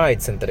already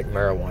tried synthetic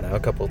marijuana a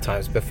couple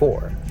times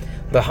before.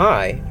 The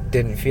high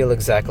didn't feel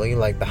exactly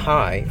like the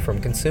high from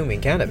consuming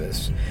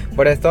cannabis,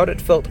 but I thought it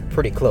felt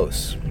pretty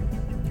close.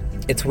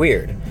 It's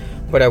weird,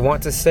 but I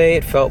want to say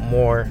it felt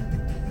more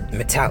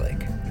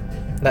metallic.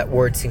 That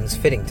word seems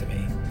fitting to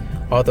me,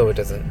 although it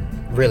doesn't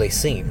really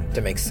seem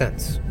to make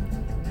sense.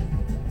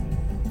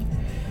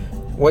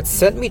 What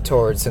sent me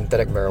towards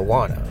synthetic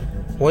marijuana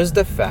was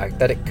the fact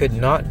that it could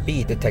not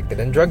be detected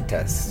in drug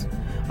tests.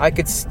 I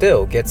could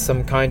still get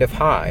some kind of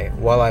high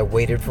while I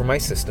waited for my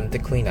system to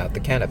clean out the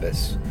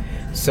cannabis,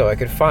 so I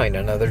could find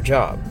another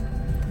job.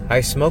 I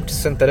smoked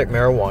synthetic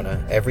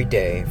marijuana every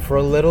day for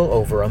a little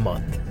over a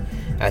month.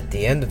 At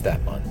the end of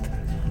that month,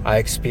 I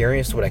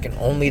experienced what I can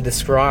only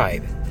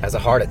describe as a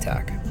heart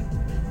attack.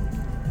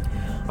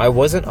 I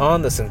wasn't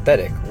on the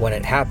synthetic when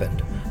it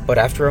happened, but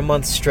after a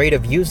month straight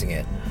of using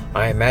it,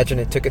 I imagine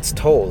it took its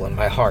toll on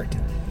my heart.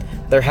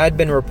 There had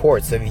been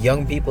reports of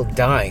young people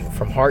dying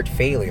from heart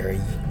failure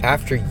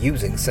after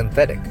using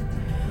synthetic.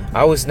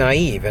 I was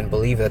naive and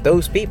believed that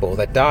those people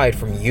that died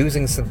from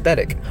using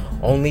synthetic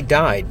only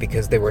died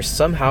because they were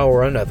somehow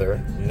or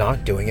another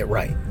not doing it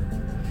right.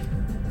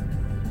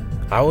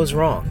 I was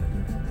wrong.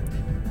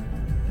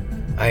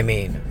 I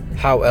mean,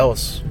 how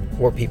else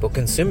were people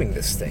consuming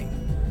this thing?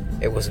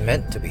 It was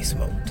meant to be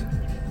smoked.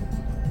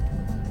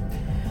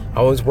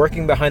 I was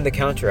working behind the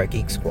counter at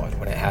Geek Squad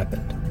when it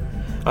happened.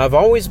 I've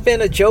always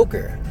been a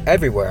joker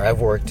everywhere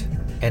I've worked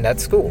and at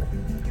school.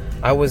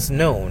 I was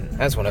known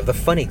as one of the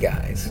funny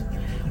guys.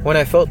 When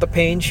I felt the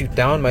pain shoot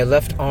down my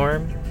left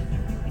arm,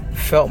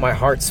 felt my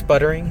heart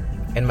sputtering,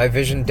 and my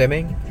vision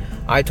dimming,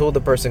 I told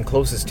the person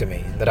closest to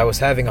me that I was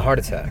having a heart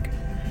attack,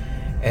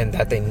 and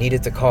that they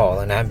needed to call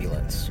an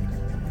ambulance.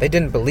 They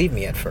didn't believe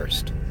me at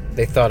first.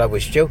 They thought I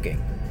was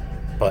joking.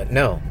 But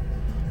no.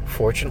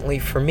 Fortunately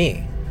for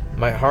me,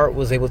 my heart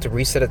was able to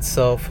reset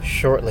itself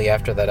shortly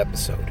after that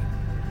episode.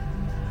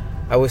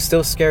 I was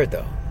still scared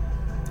though.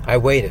 I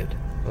waited,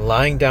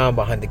 lying down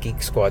behind the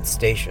Geek Squad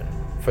station,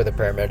 for the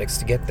paramedics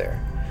to get there.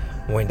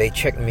 When they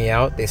checked me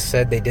out, they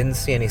said they didn't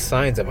see any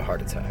signs of a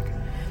heart attack.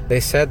 They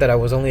said that I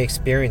was only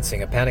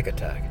experiencing a panic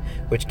attack,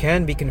 which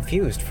can be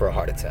confused for a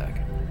heart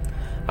attack.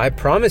 I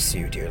promise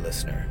you, dear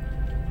listener,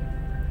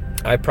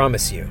 I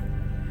promise you,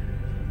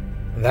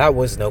 that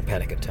was no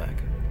panic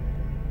attack.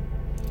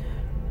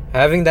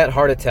 Having that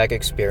heart attack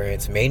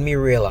experience made me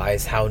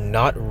realize how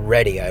not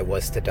ready I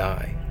was to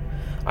die.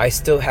 I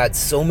still had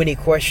so many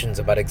questions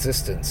about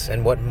existence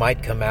and what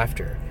might come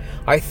after.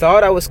 I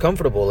thought I was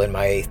comfortable in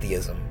my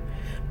atheism,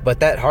 but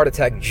that heart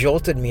attack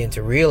jolted me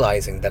into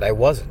realizing that I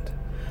wasn't.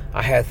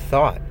 I had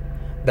thought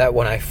that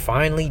when I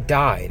finally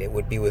died, it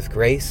would be with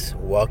grace,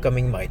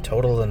 welcoming my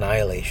total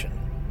annihilation.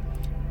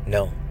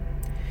 No,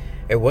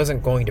 it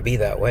wasn't going to be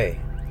that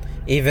way.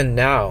 Even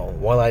now,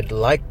 while I'd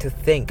like to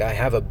think I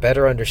have a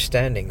better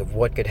understanding of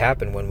what could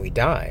happen when we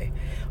die,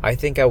 I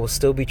think I will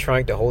still be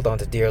trying to hold on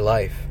to dear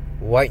life,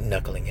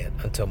 white-knuckling it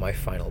until my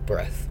final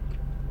breath.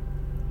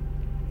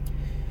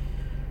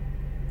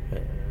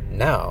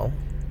 Now,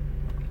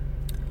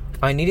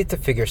 I needed to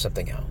figure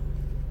something out.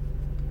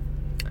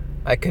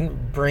 I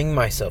couldn't bring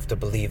myself to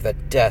believe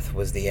that death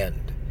was the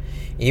end.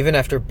 Even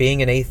after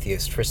being an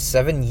atheist for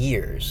 7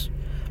 years,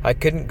 I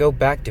couldn't go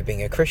back to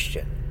being a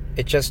Christian.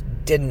 It just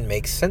didn't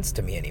make sense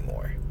to me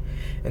anymore.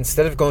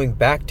 Instead of going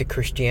back to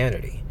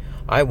Christianity,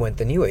 I went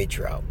the New Age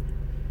route.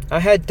 I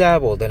had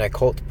dabbled in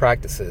occult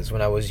practices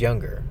when I was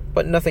younger,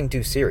 but nothing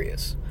too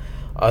serious.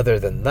 Other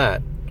than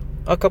that,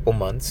 a couple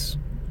months,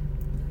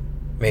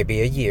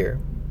 maybe a year,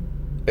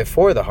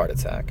 before the heart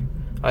attack,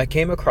 I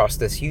came across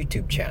this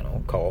YouTube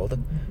channel called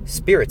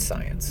Spirit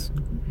Science.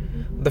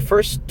 The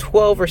first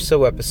 12 or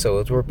so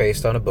episodes were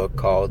based on a book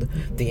called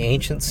The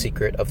Ancient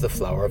Secret of the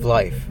Flower of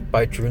Life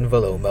by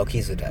Drunvalo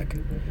Melchizedek.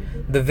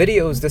 The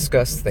videos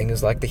discuss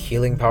things like the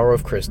healing power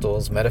of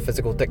crystals,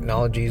 metaphysical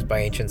technologies by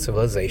ancient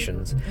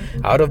civilizations,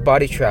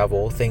 out-of-body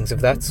travel, things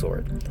of that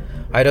sort.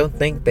 I don't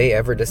think they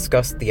ever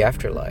discussed the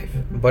afterlife,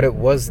 but it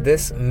was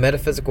this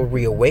metaphysical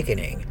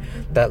reawakening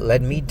that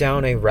led me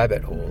down a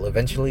rabbit hole,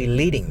 eventually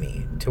leading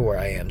me to where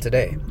I am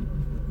today.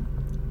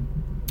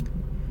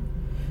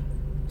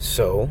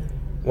 So,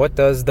 what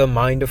does the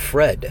mind of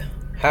Fred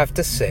have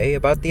to say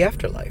about the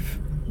afterlife?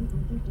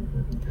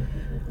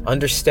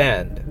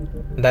 Understand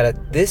that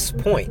at this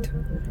point,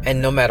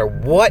 and no matter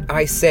what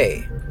I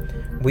say,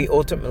 we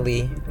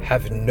ultimately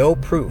have no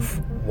proof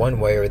one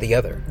way or the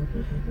other.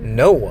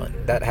 No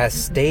one that has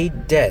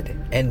stayed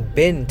dead and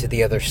been to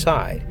the other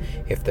side,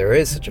 if there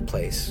is such a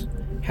place,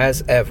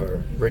 has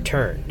ever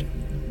returned.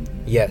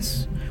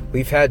 Yes,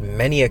 we've had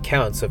many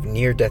accounts of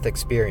near-death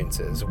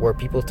experiences where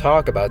people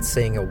talk about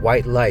seeing a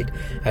white light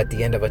at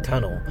the end of a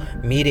tunnel,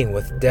 meeting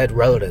with dead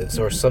relatives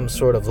or some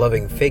sort of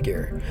loving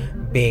figure,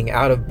 being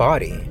out of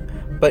body.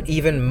 But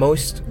even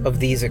most of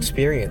these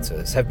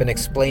experiences have been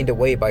explained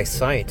away by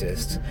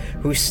scientists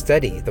who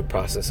study the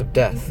process of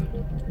death.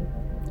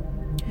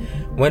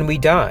 When we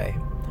die,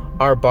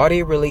 our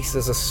body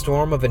releases a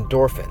storm of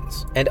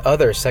endorphins and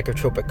other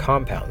psychotropic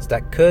compounds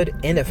that could,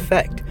 in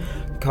effect,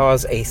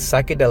 cause a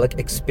psychedelic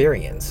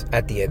experience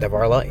at the end of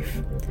our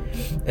life.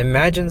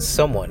 Imagine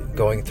someone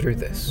going through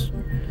this.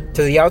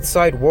 To the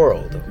outside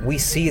world, we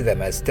see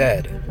them as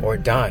dead or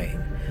dying.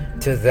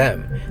 To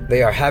them,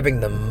 they are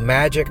having the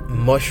magic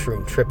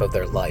mushroom trip of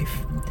their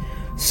life.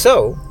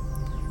 So,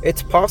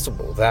 it's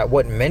possible that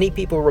what many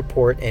people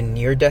report in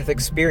near-death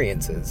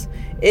experiences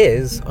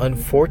is,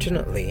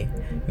 unfortunately,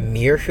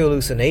 mere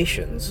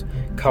hallucinations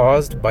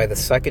caused by the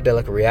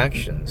psychedelic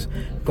reactions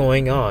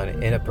going on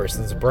in a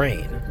person's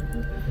brain.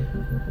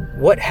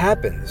 What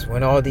happens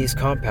when all these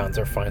compounds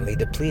are finally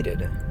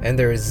depleted, and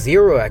there is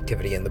zero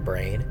activity in the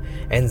brain,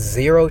 and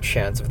zero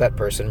chance of that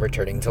person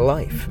returning to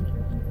life?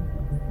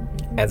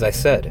 As I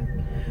said,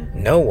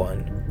 no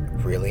one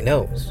really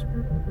knows.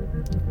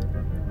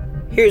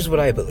 Here's what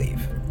I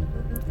believe.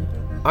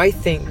 I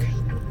think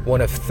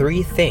one of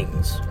three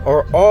things,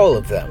 or all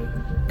of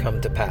them, come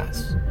to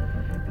pass.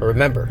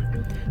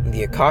 Remember,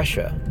 the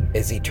Akasha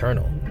is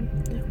eternal.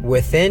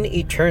 Within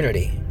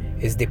eternity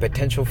is the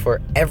potential for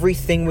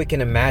everything we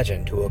can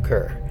imagine to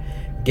occur,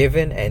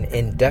 given an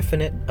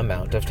indefinite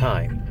amount of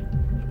time.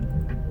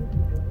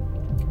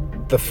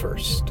 The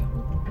first.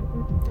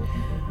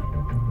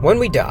 When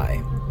we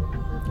die,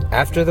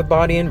 after the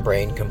body and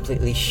brain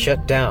completely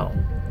shut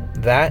down,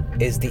 that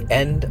is the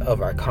end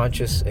of our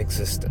conscious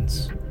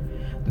existence.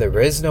 There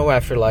is no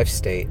afterlife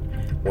state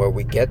where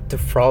we get to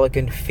frolic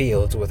in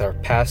fields with our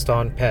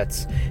passed-on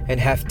pets and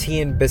have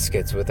tea and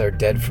biscuits with our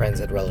dead friends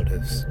and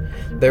relatives.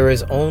 There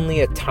is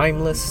only a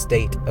timeless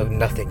state of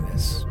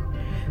nothingness.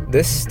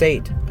 This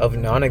state of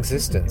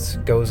non-existence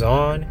goes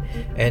on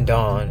and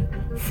on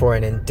for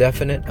an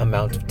indefinite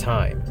amount of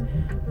time.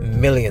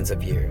 Millions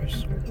of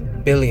years,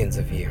 billions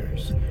of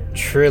years,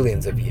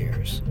 trillions of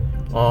years,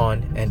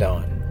 on and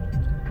on.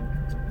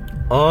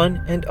 On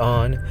and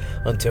on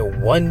until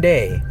one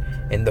day,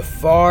 in the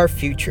far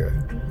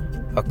future,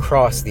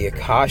 across the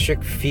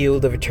Akashic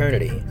field of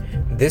eternity,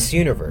 this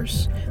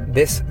universe,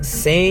 this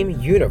same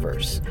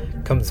universe,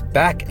 comes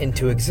back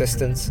into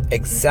existence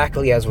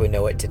exactly as we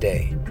know it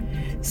today.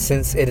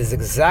 Since it is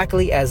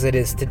exactly as it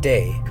is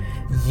today,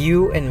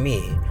 you and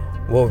me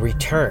will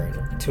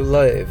return to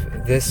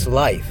live this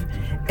life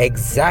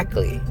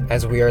exactly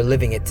as we are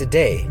living it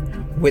today,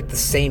 with the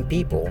same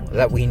people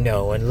that we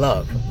know and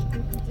love.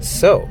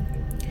 So,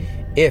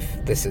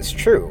 if this is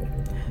true,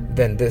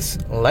 then this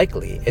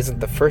likely isn't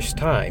the first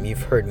time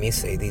you've heard me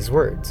say these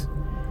words.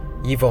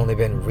 You've only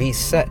been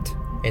reset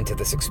into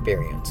this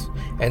experience.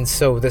 And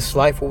so this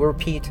life will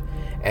repeat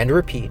and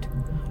repeat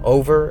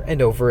over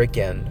and over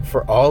again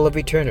for all of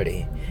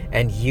eternity,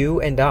 and you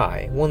and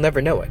I will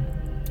never know it,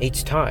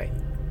 each time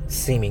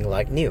seeming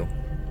like new.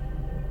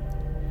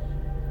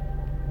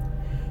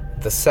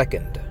 The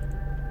second,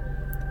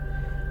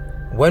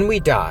 when we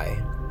die,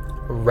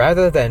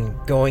 rather than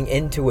going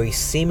into a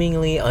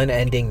seemingly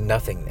unending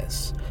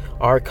nothingness,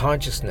 our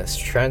consciousness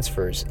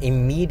transfers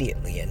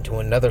immediately into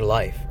another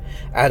life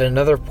at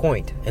another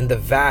point in the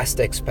vast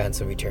expanse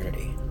of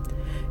eternity.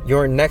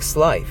 Your next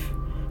life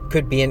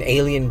could be an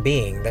alien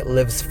being that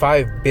lives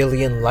 5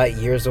 billion light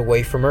years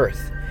away from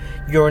Earth.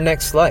 Your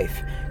next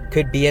life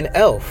could be an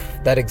elf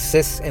that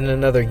exists in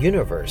another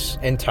universe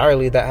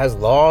entirely, that has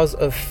laws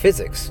of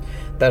physics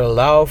that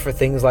allow for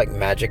things like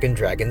magic and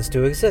dragons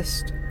to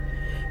exist.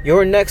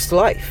 Your next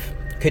life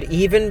could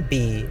even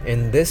be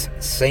in this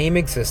same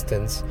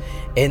existence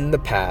in the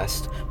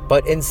past,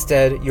 but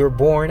instead you're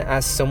born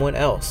as someone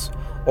else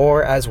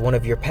or as one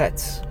of your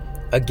pets.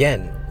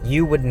 Again,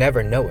 you would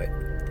never know it.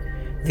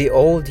 The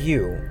old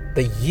you,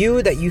 the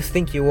you that you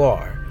think you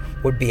are,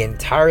 would be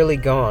entirely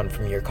gone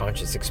from your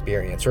conscious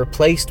experience,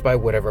 replaced by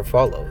whatever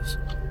follows.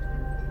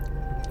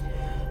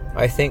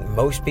 I think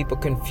most people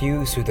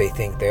confuse who they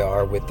think they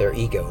are with their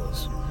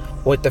egos.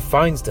 What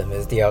defines them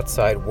is the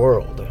outside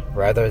world,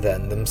 rather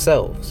than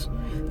themselves.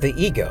 The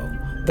ego,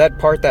 that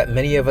part that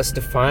many of us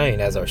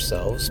define as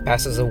ourselves,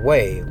 passes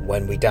away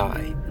when we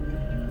die.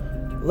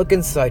 Look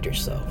inside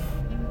yourself.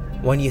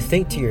 When you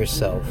think to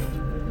yourself,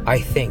 I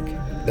think,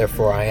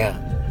 therefore I am,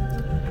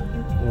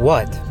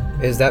 what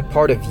is that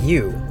part of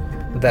you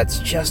that's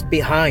just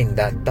behind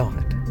that thought?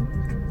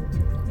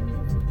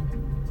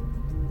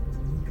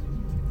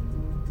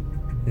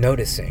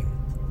 Noticing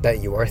that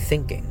you are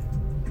thinking.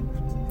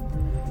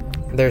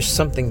 There's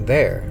something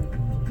there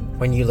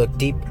when you look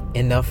deep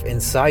enough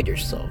inside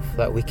yourself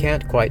that we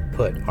can't quite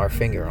put our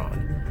finger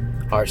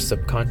on. Our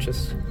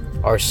subconscious,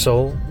 our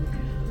soul,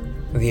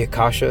 the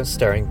Akasha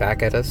staring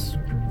back at us.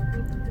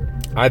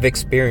 I've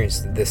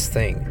experienced this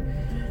thing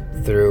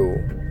through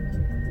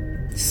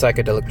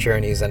psychedelic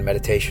journeys and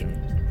meditation.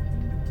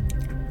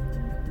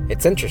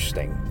 It's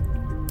interesting,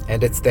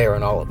 and it's there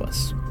in all of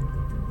us.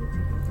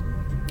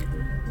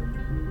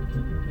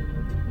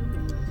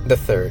 The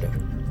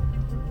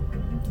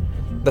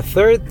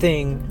third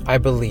thing I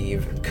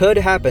believe could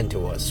happen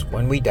to us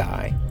when we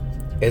die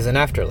is an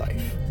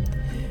afterlife.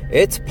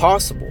 It's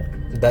possible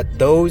that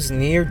those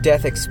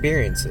near-death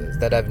experiences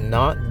that have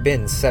not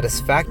been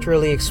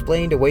satisfactorily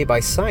explained away by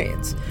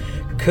science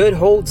could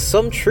hold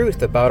some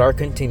truth about our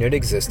continued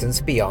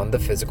existence beyond the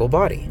physical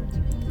body.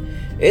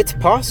 It's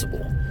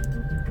possible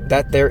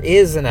that there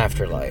is an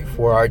afterlife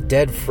where our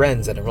dead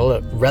friends and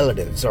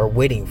relatives are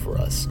waiting for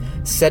us,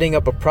 setting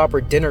up a proper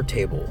dinner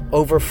table,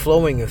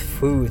 overflowing with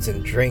foods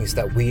and drinks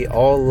that we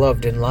all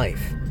loved in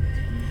life.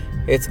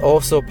 It's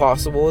also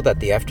possible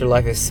that the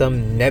afterlife is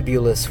some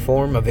nebulous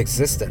form of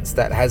existence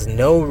that has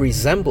no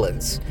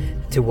resemblance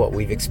to what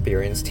we've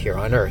experienced here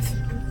on Earth.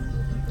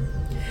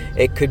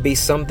 It could be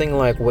something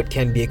like what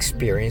can be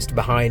experienced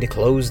behind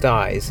closed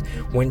eyes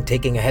when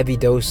taking a heavy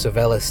dose of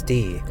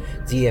LSD,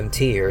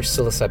 DMT, or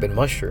psilocybin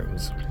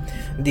mushrooms.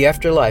 The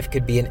afterlife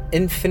could be an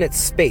infinite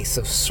space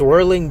of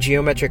swirling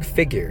geometric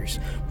figures,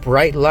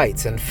 bright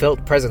lights, and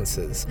felt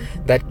presences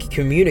that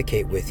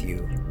communicate with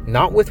you,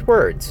 not with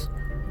words,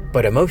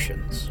 but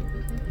emotions.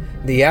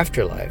 The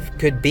afterlife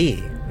could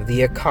be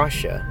the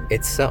Akasha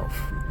itself.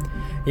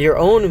 Your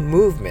own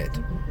movement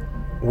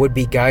would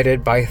be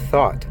guided by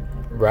thought,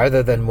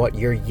 rather than what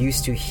you're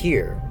used to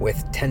here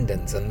with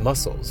tendons and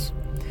muscles.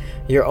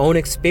 Your own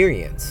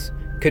experience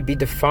could be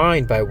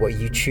defined by what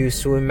you choose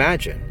to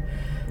imagine.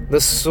 The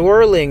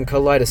swirling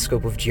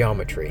kaleidoscope of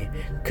geometry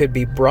could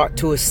be brought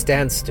to a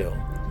standstill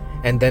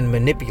and then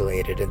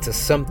manipulated into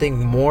something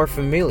more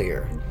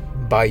familiar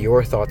by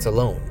your thoughts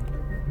alone.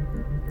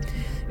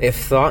 If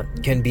thought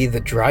can be the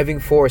driving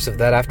force of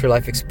that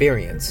afterlife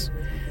experience,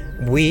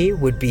 we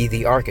would be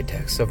the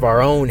architects of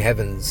our own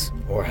heavens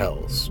or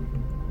hells.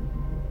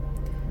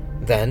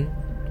 Then,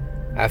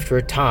 after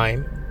a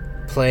time,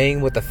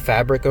 playing with the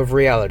fabric of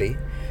reality,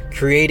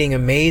 creating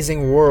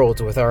amazing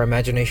worlds with our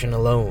imagination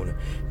alone,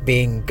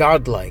 being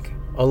godlike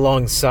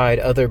alongside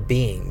other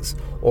beings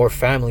or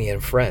family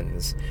and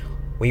friends,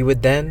 we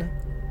would then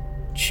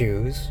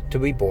choose to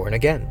be born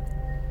again.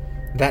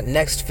 That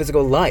next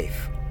physical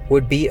life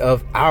would be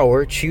of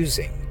our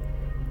choosing.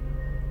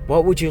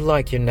 What would you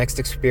like your next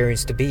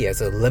experience to be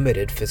as a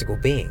limited physical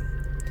being?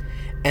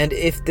 And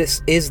if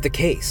this is the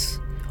case,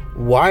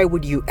 why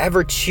would you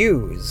ever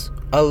choose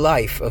a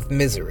life of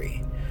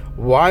misery?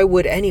 Why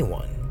would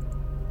anyone?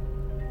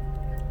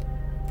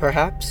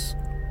 Perhaps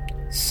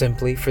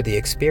simply for the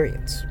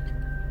experience.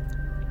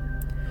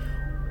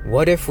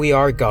 What if we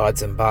are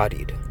gods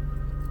embodied?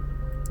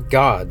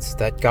 Gods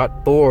that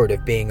got bored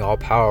of being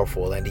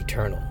all-powerful and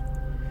eternal.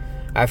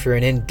 After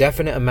an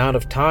indefinite amount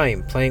of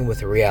time playing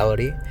with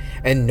reality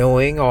and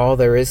knowing all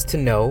there is to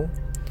know,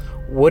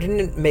 wouldn't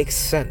it make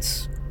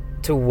sense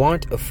to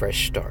want a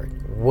fresh start?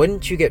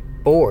 Wouldn't you get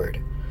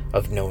bored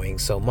of knowing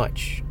so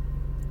much?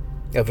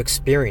 of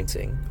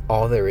experiencing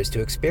all there is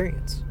to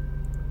experience.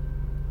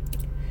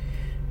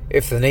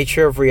 If the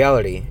nature of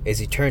reality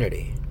is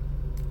eternity,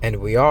 and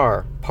we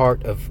are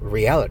part of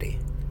reality,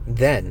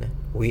 then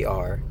we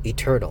are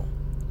eternal.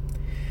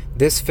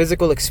 This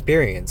physical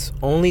experience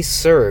only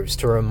serves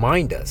to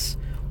remind us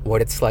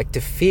what it's like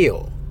to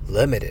feel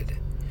limited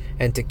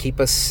and to keep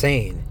us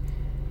sane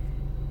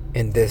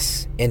in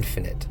this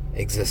infinite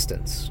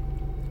existence.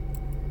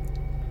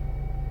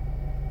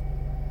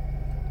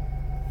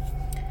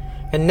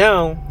 And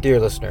now, dear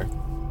listener,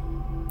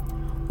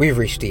 we've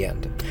reached the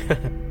end.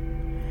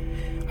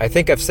 I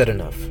think I've said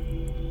enough,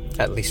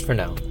 at least for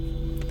now.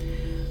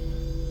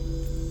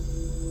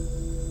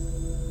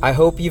 I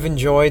hope you've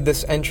enjoyed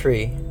this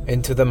entry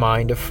into the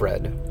mind of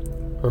Fred.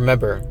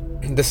 Remember,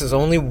 this is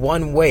only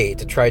one way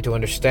to try to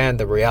understand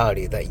the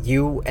reality that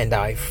you and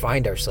I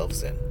find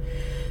ourselves in.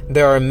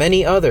 There are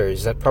many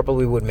others that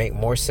probably would make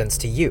more sense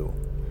to you.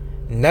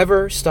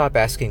 Never stop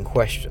asking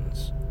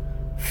questions.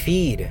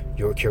 Feed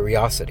your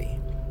curiosity,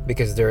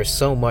 because there is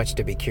so much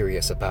to be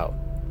curious about.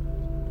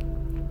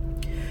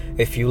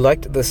 If you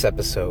liked this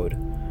episode,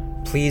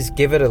 please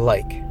give it a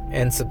like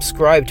and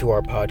subscribe to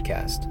our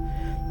podcast.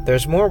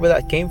 There's more where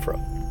that came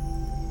from.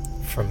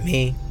 From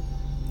me,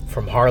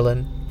 from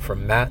Harlan,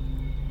 from Matt.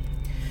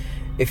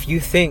 If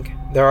you think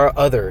there are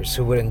others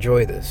who would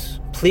enjoy this,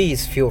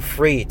 please feel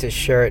free to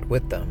share it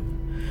with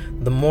them.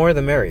 The more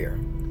the merrier.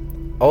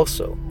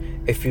 Also,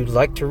 if you'd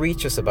like to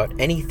reach us about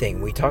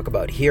anything we talk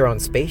about here on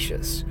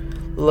Spacious,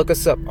 look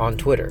us up on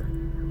Twitter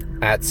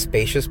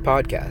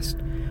 @SpaciousPodcast,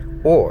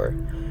 or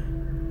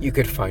you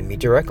could find me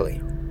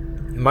directly.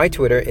 My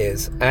Twitter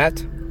is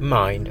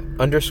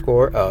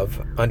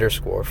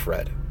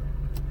 @mind_of_Fred.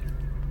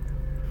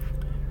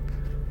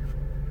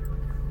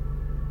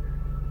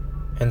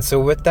 And so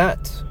with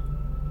that,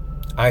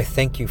 I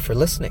thank you for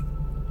listening.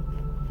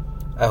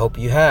 I hope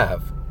you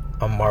have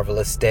a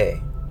marvelous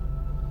day.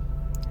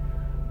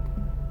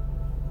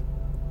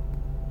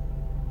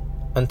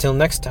 Until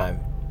next time,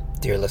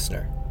 dear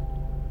listener.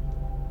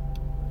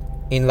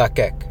 In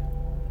lakek,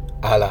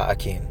 ala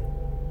akin.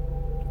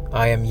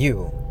 I am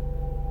you,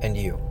 and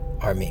you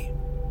are me.